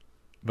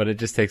 but it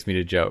just takes me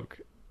to joke.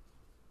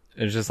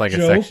 There's just like a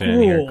Joke section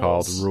in here rules.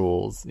 called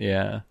rules.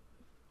 Yeah,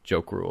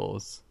 joke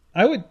rules.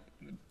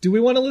 Do we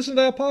want to listen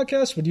to that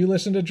podcast? Would you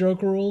listen to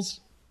Joke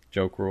Rules?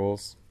 Joke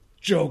rules.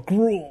 Joke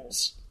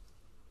Rules.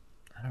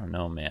 I don't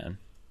know, man.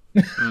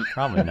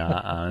 Probably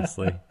not,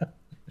 honestly.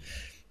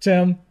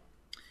 Tim?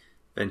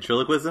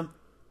 Ventriloquism?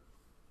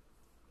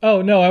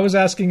 Oh, no, I was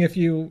asking if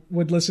you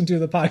would listen to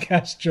the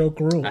podcast Joke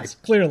Rules.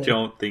 Clearly.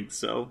 Don't think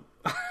so.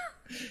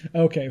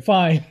 Okay,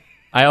 fine.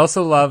 I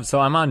also love... So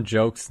I'm on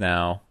jokes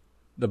now.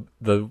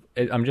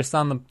 I'm just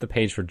on the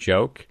page for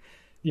joke.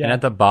 Yeah. And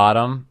at the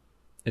bottom,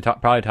 it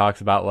probably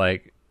talks about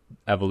like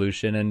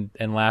evolution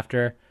and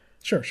laughter.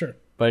 Sure, sure.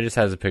 But it just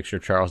has a picture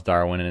of Charles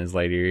Darwin in his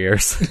later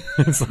years.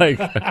 It's like,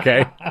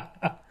 okay.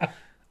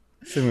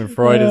 Sigmund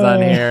Freud is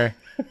on here.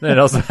 Then it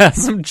also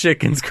has some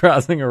chickens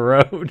crossing a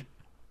road.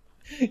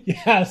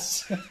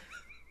 Yes.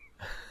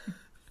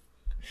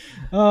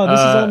 Oh, this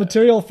is all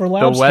material for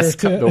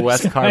Labster. The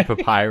Westcar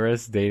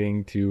Papyrus,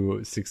 dating to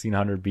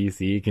 1600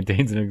 BC,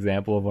 contains an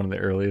example of one of the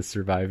earliest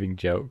surviving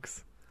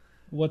jokes.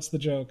 What's the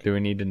joke? Do we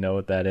need to know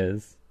what that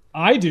is?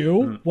 I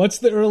do. What's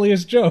the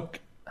earliest joke?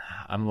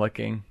 I'm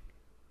looking.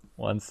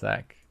 One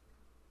sec.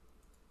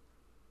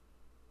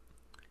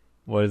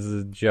 What is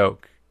the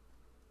joke?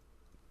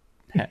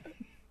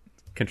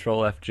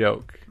 Control F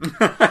joke.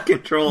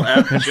 Control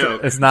F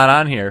joke. It's not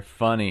on here.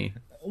 Funny.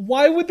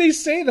 Why would they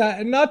say that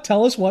and not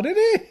tell us what it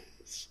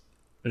is?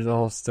 There's a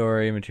whole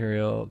story,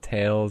 material,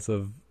 tales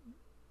of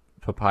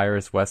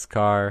Papyrus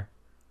Westcar.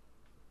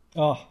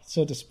 Oh,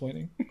 so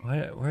disappointing.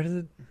 Where does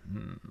it...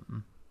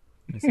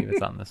 Let me see if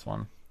it's on this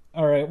one.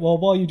 All right, well,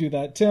 while you do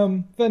that,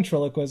 Tim,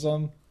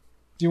 ventriloquism.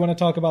 Do you want to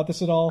talk about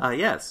this at all?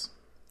 Yes.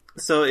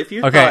 So if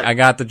you Okay, I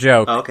got the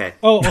joke. Oh, okay.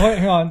 Oh,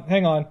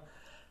 hang on.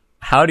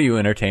 How do you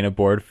entertain a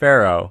bored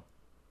pharaoh?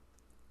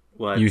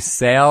 What? You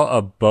sail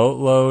a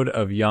boatload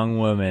of young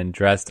women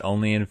dressed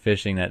only in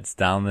fishing nets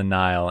down the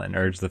Nile and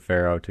urge the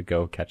pharaoh to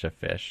go catch a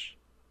fish.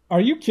 Are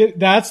you kidding?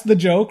 That's the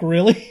joke,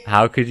 really?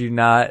 How could you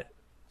not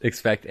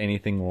expect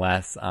anything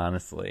less,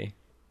 honestly?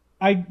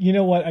 You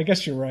know what? I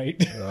guess you're right.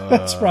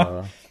 That's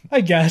probably...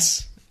 I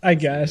guess.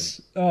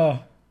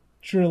 Oh,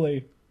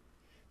 truly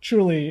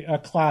a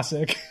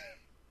classic.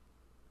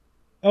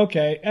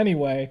 Okay,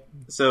 anyway.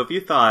 So if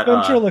you thought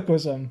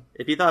ventriloquism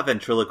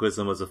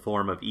was a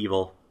form of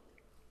evil,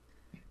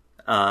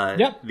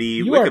 yep, the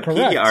you are correct.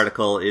 Wikipedia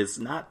article is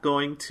not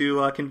going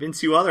to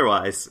convince you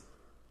otherwise.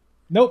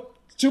 Nope,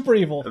 super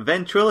evil.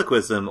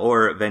 Ventriloquism,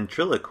 or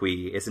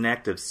ventriloquy, is an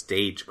act of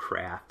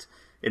stagecraft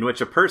in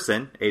which a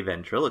person, a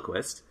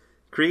ventriloquist,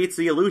 creates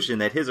the illusion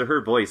that his or her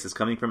voice is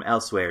coming from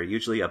elsewhere,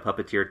 usually a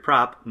puppeteered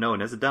prop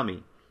known as a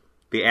dummy.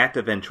 The act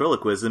of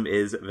ventriloquism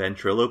is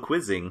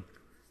ventriloquizing.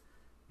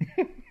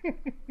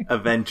 A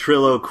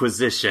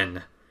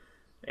ventriloquisition.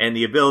 And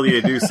the ability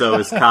to do so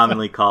is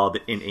commonly called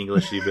in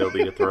English the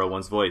ability to throw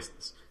one's voice.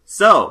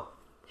 So,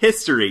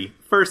 history,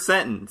 first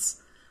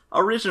sentence.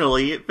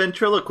 Originally,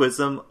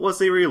 ventriloquism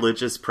was a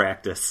religious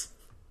practice.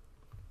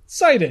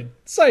 Cited,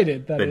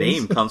 the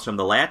name comes from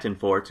the Latin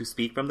for to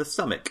speak from the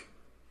stomach.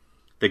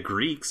 The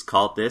Greeks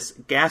called this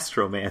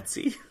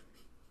gastromancy.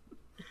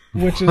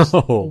 Which is,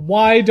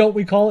 why don't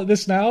we call it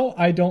this now?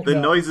 I don't know. The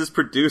noises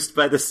produced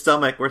by the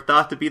stomach were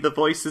thought to be the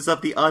voices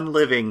of the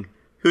unliving,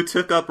 who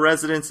took up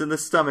residence in the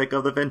stomach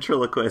of the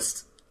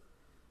ventriloquist.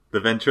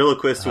 The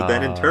ventriloquist would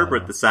then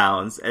interpret the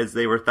sounds, as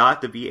they were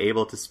thought to be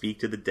able to speak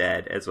to the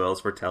dead, as well as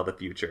foretell the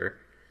future.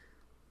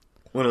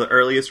 One of the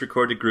earliest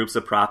recorded groups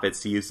of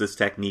prophets to use this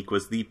technique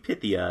was the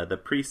Pythia, the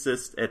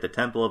priestess at the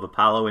Temple of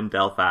Apollo in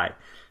Delphi,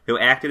 who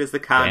acted as the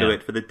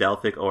conduit for the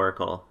Delphic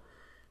oracle.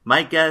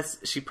 My guess,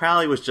 she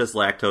probably was just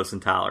lactose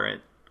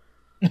intolerant.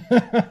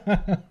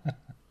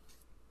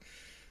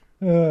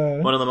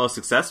 One of the most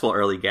successful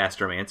early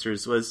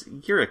gastromancers was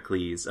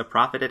Eurycles, a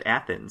prophet at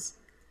Athens.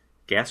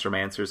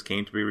 Gastromancers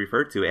came to be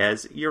referred to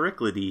as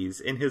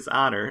Euryclides in his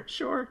honor.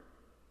 Sure.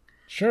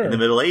 In the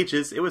Middle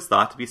Ages, it was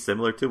thought to be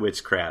similar to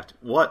witchcraft.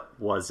 What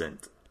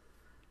wasn't?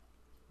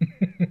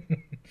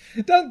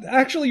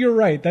 Actually, you're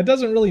right. That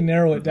doesn't really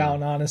narrow it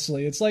down,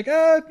 honestly. It's like,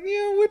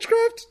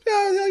 witchcraft?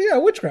 Yeah,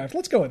 witchcraft.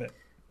 Let's go with it.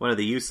 One of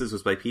the uses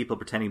was by people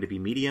pretending to be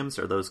mediums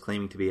or those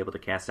claiming to be able to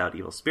cast out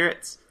evil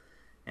spirits,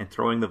 and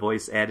throwing the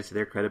voice added to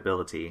their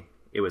credibility.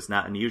 It was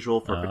not unusual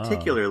for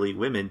particularly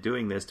women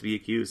doing this to be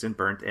accused and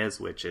burnt as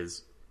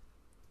witches.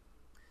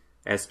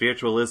 As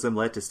spiritualism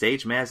led to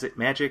stage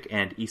magic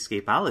and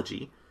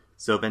escapology,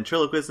 so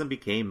ventriloquism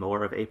became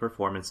more of a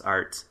performance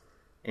art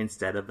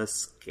instead of a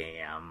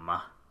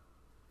scam.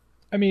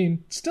 I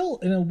mean, still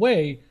in a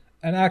way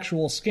an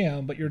actual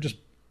scam, but you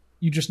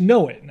just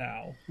know it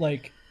now.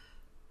 Like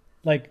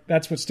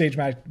that's what stage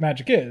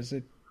magic is.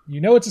 You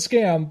know it's a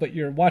scam, but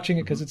you're watching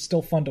it because it's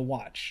still fun to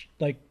watch.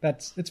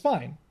 It's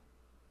fine.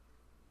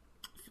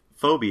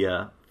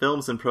 Phobia,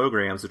 films and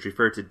programs which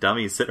refer to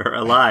dummies that are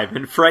alive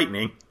and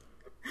frightening,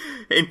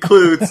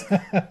 includes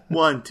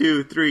 1,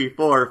 2, 3,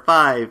 4,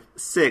 5,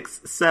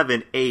 6,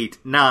 7, 8,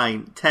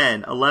 9,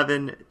 10,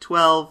 11,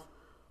 12,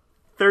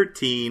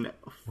 13,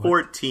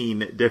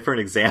 14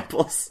 different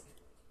examples.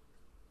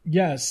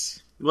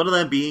 Yes. One of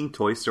them being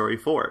Toy Story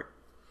 4.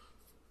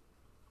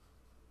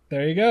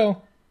 There you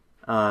go.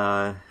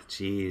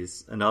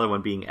 Another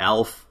one being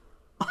Alf.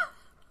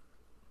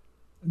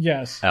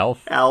 Yes.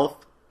 Alf.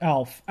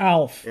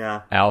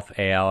 Yeah. Alf,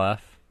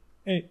 A-L-F.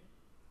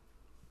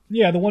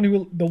 Yeah,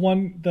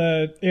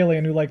 the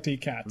alien who liked to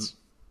eat cats.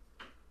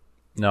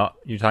 No,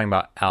 you're talking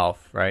about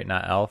Alf, right?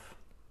 Not Elf?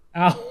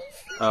 Alf.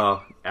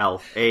 Oh,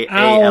 Alf.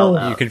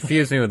 A-L-F. You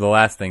confused me with the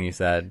last thing you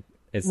said.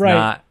 It's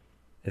not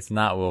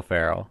Will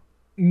Ferrell.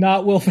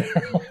 Not Will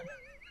Ferrell.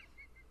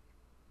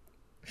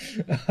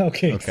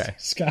 Okay,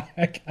 Scott,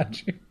 I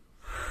got you.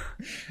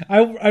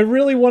 I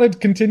really wanted to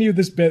continue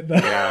this bit though.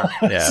 Yeah,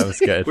 Yeah, it was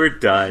good. we're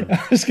done.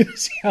 I was going to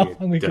see how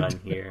long we could Done do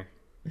it. here.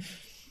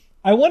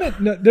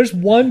 There's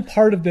one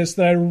part of this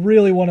that I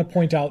really want to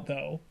point out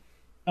though.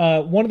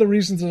 One of the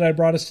reasons that I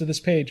brought us to this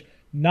page,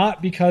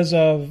 not because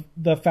of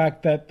the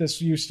fact that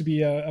this used to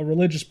be a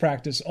religious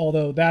practice,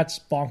 although that's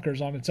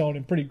bonkers on its own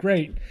and pretty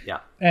great. Yeah.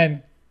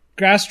 And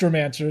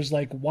gastromancers,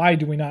 like, why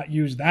do we not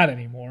use that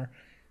anymore?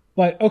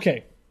 But,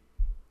 okay.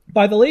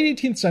 By the late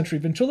 18th century,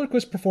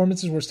 ventriloquist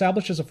performances were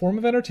established as a form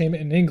of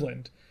entertainment in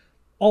England.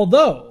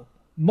 Although,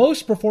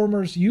 most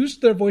performers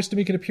used their voice to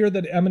make it appear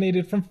that it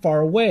emanated from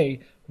far away,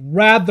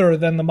 rather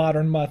than the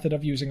modern method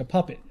of using a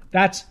puppet.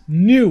 That's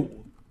new.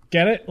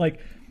 Get it? Like,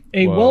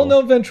 a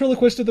well-known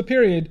ventriloquist of the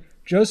period,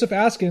 Joseph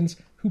Askins,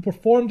 who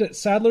performed at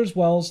Sadler's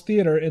Wells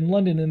Theatre in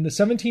London in the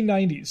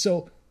 1790s,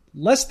 so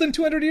less than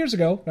 200 years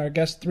ago, or I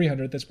guess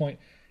 300 at this point,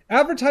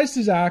 advertised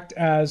his act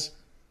as,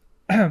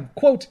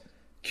 quote,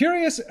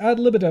 curious ad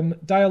libitum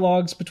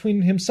dialogues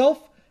between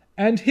himself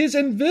and his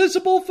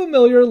invisible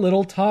familiar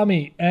little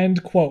Tommy,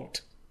 end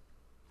quote.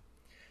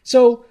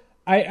 So,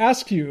 I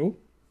ask you,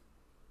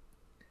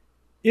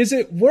 is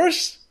it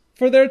worse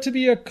for there to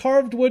be a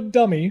carved wood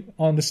dummy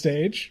on the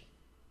stage?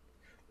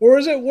 Or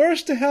is it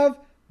worse to have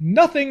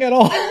nothing at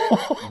all?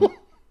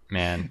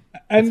 Man.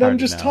 And I'm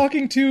just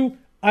talking to,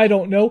 I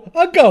don't know,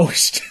 a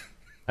ghost.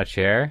 A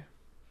chair?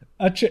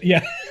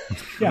 Yeah.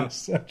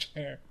 Yes, a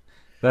chair.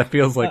 That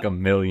feels like a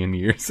million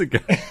years ago.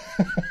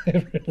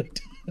 It really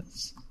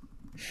does.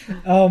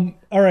 All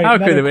right. How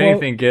could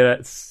anything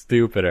get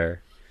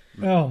stupider?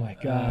 Oh my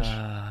gosh.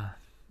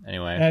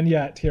 Anyway. And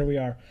yet, here we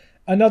are.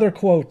 Another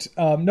quote,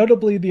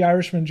 notably the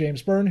Irishman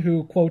James Byrne,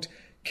 who, quote,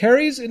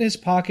 carries in his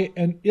pocket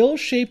an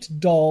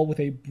ill-shaped doll with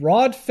a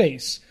broad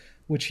face,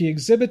 which he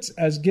exhibits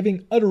as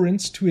giving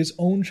utterance to his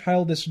own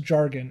childish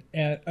jargon.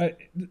 And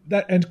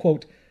that end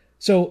quote.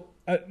 So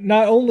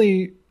not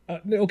only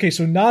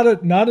so not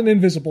an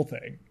invisible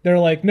thing. They're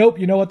like, nope,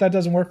 you know what? That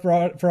doesn't work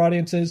for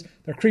audiences.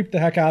 They're creeped the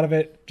heck out of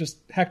it, just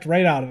hecked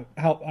right out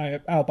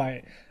by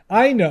it.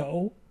 I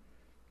know.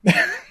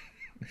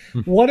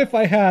 What if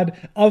I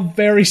had a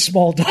very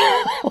small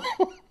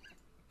doll?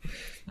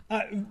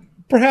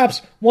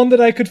 Perhaps one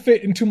that I could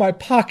fit into my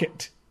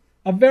pocket.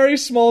 A very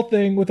small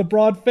thing with a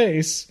broad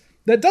face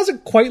that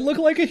doesn't quite look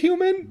like a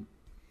human,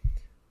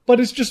 but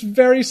is just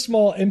very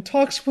small and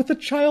talks with a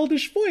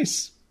childish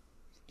voice.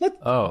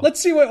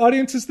 Let's see what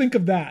audiences think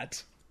of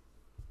that.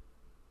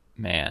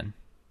 Man.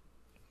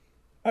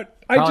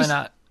 Probably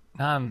not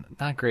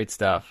great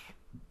stuff.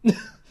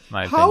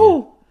 My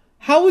opinion.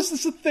 How is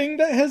this a thing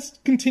that has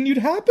continued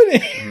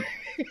happening?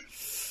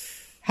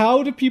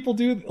 How do people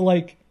do,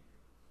 like,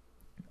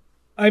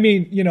 I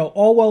mean, you know,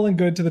 all well and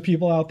good to the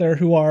people out there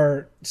who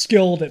are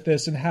skilled at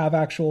this and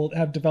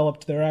have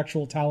developed their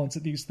actual talents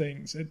at these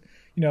things, and,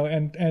 you know,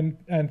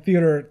 and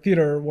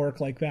theater work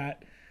like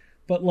that.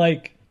 But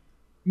like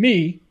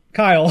me,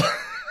 Kyle,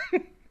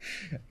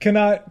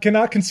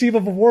 cannot conceive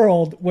of a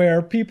world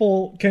where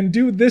people can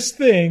do this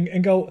thing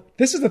and go,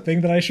 this is the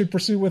thing that I should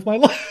pursue with my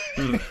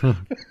life.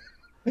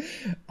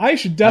 I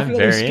should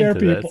definitely scare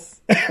people.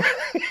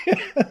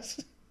 Yes.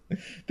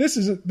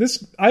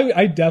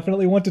 I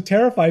definitely want to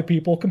terrify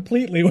people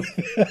completely with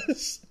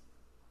this.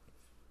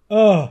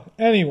 Oh,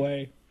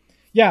 anyway.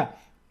 Yeah,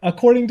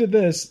 according to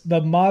this, the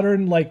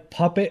modern like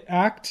puppet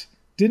act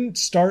didn't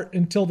start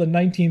until the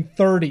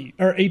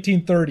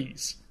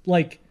 1830s.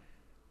 Like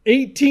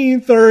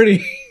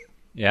 1830.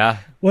 Yeah.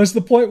 Was the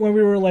point when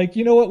we were like,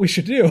 you know what we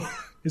should do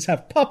is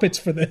have puppets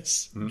for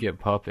this. Get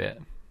puppet.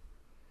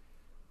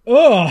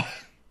 Ugh.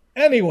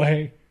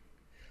 Anyway,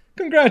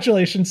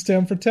 congratulations,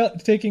 Tim, for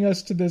taking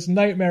us to this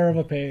nightmare of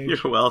a page.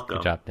 You're welcome.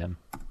 Good job, Tim.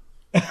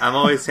 I'm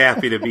always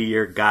happy to be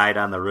your guide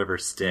on the river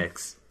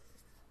Styx.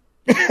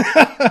 You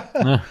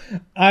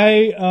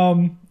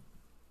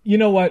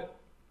know what?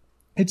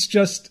 It's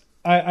just,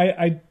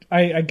 I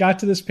got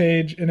to this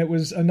page and it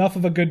was enough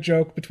of a good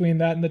joke between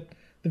that and the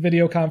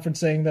video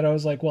conferencing that I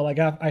was like, well, I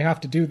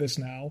have to do this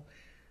now.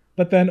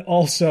 But then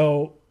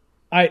also,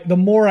 the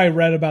more I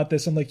read about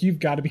this, I'm like, you've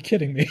got to be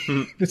kidding me.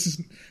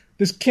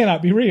 This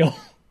cannot be real.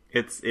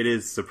 It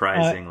is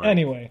surprising.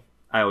 Anyway,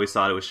 I always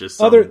thought it was just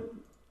some,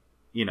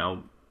 you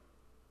know,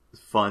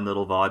 fun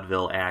little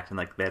vaudeville act, and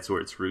like that's where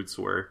its roots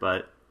were.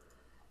 But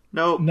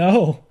no,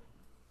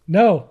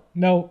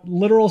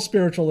 literal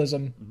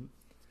spiritualism.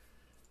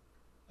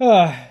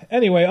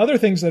 Anyway, other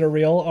things that are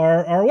real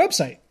are our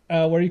website,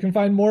 where you can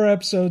find more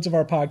episodes of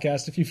our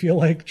podcast if you feel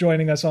like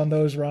joining us on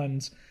those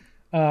runs.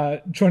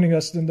 Joining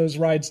us in those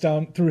rides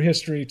down through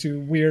history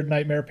to weird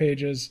nightmare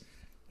pages.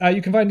 You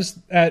can find us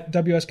at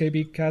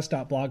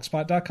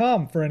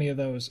wskbcast.blogspot.com for any of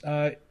those.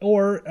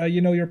 Or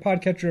your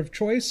podcatcher of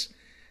choice.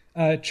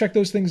 Check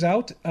those things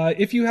out.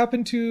 If you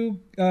happen to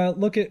go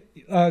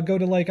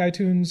to like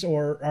iTunes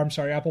or,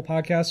 Apple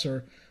Podcasts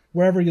or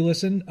wherever you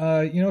listen,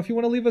 if you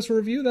want to leave us a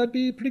review, that'd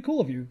be pretty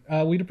cool of you.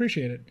 We'd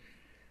appreciate it.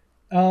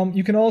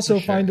 You can also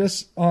find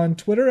us on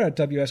Twitter at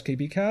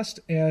WSKBcast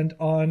and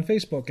on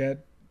Facebook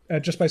at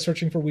just by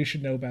searching for We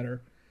Should Know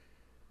Better.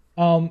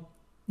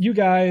 You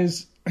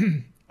guys,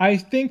 I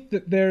think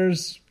that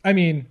there's, I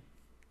mean,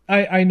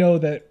 I know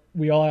that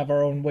we all have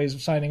our own ways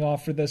of signing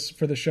off for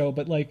the show,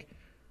 but like,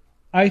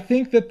 I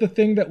think that the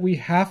thing that we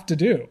have to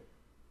do,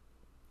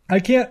 I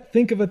can't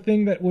think of a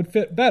thing that would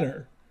fit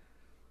better,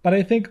 but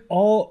I think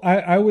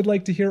I would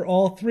like to hear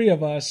all three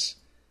of us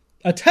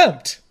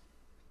attempt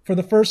for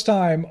the first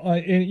time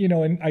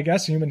in I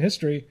guess human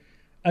history,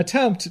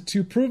 attempt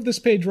to prove this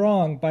page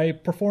wrong by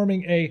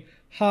performing a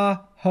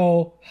ha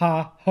ho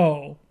ha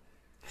ho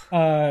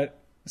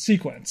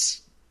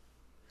sequence,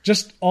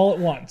 just all at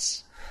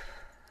once.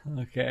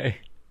 Okay.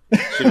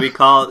 Should we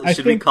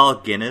call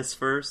Guinness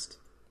first?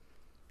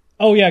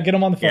 Oh yeah, get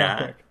him on the phone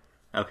quick.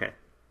 Okay.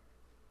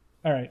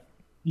 All right.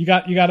 You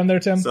got him there,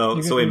 Tim? So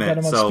wait a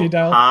minute. So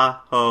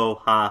ha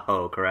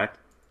ho, correct?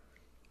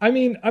 I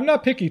mean, I'm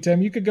not picky,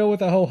 Tim. You could go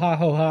with a ho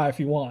ha if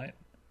you want.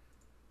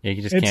 Yeah,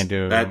 you just can't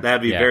do that.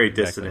 That'd be very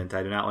dissonant.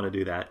 I do not want to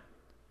do that.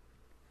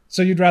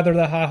 So you'd rather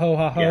the ha ho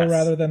yes.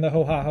 rather than the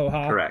ho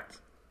ha? Correct.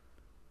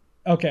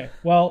 Okay.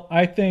 Well,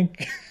 I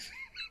think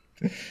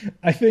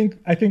I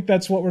think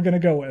that's what we're gonna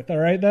go with. All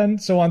right, then.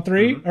 So on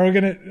three, are we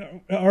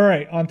gonna? All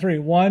right, on three.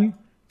 1,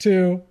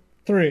 2,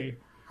 3.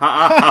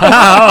 I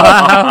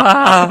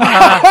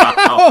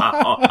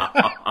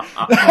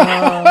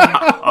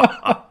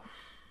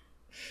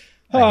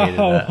hated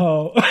that.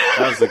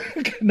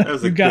 That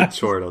was a good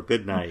chortle.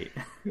 Good night.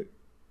 Good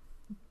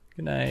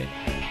night.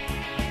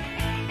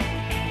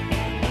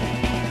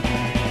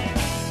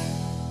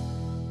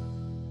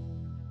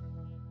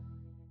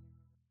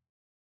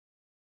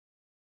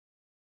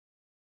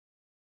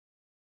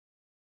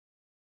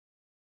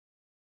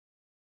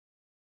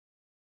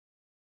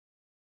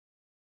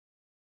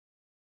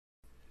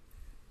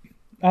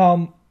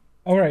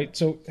 All right,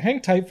 so hang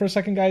tight for a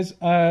second, guys.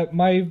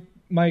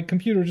 My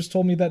computer just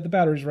told me that the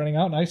battery's running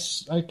out, and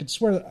I could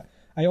swear that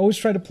I always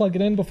try to plug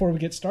it in before we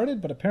get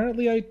started, but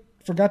apparently I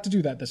forgot to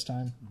do that this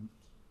time.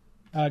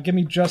 Give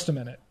me just a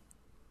minute.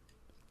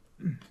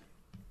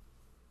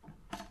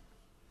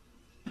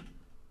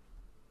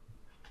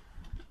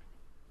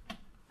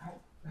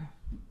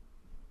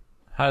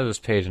 How does this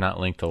page not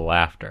link to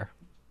laughter?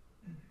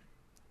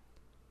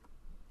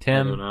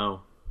 Tim? I don't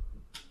know.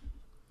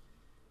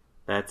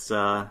 That's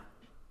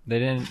They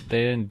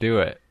didn't do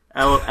it.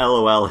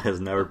 LOL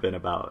has never been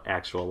about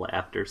actual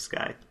laughter,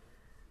 Sky.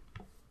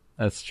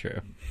 That's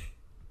true.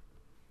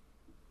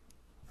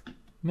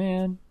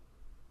 Man.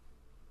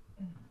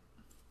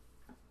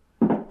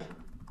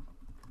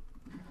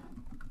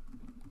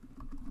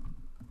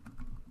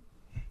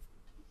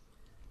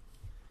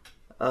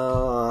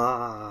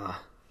 All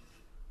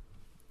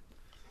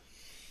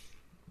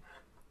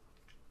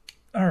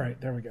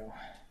right, there we go.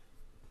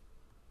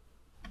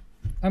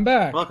 I'm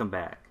back. Welcome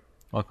back.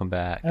 Welcome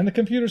back. And the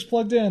computer's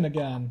plugged in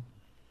again.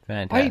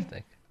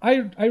 Fantastic.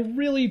 I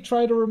really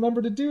try to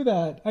remember to do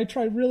that. I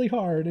tried really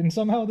hard, and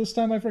somehow this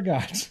time I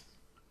forgot.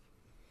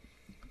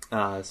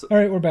 All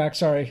right, we're back.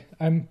 Sorry.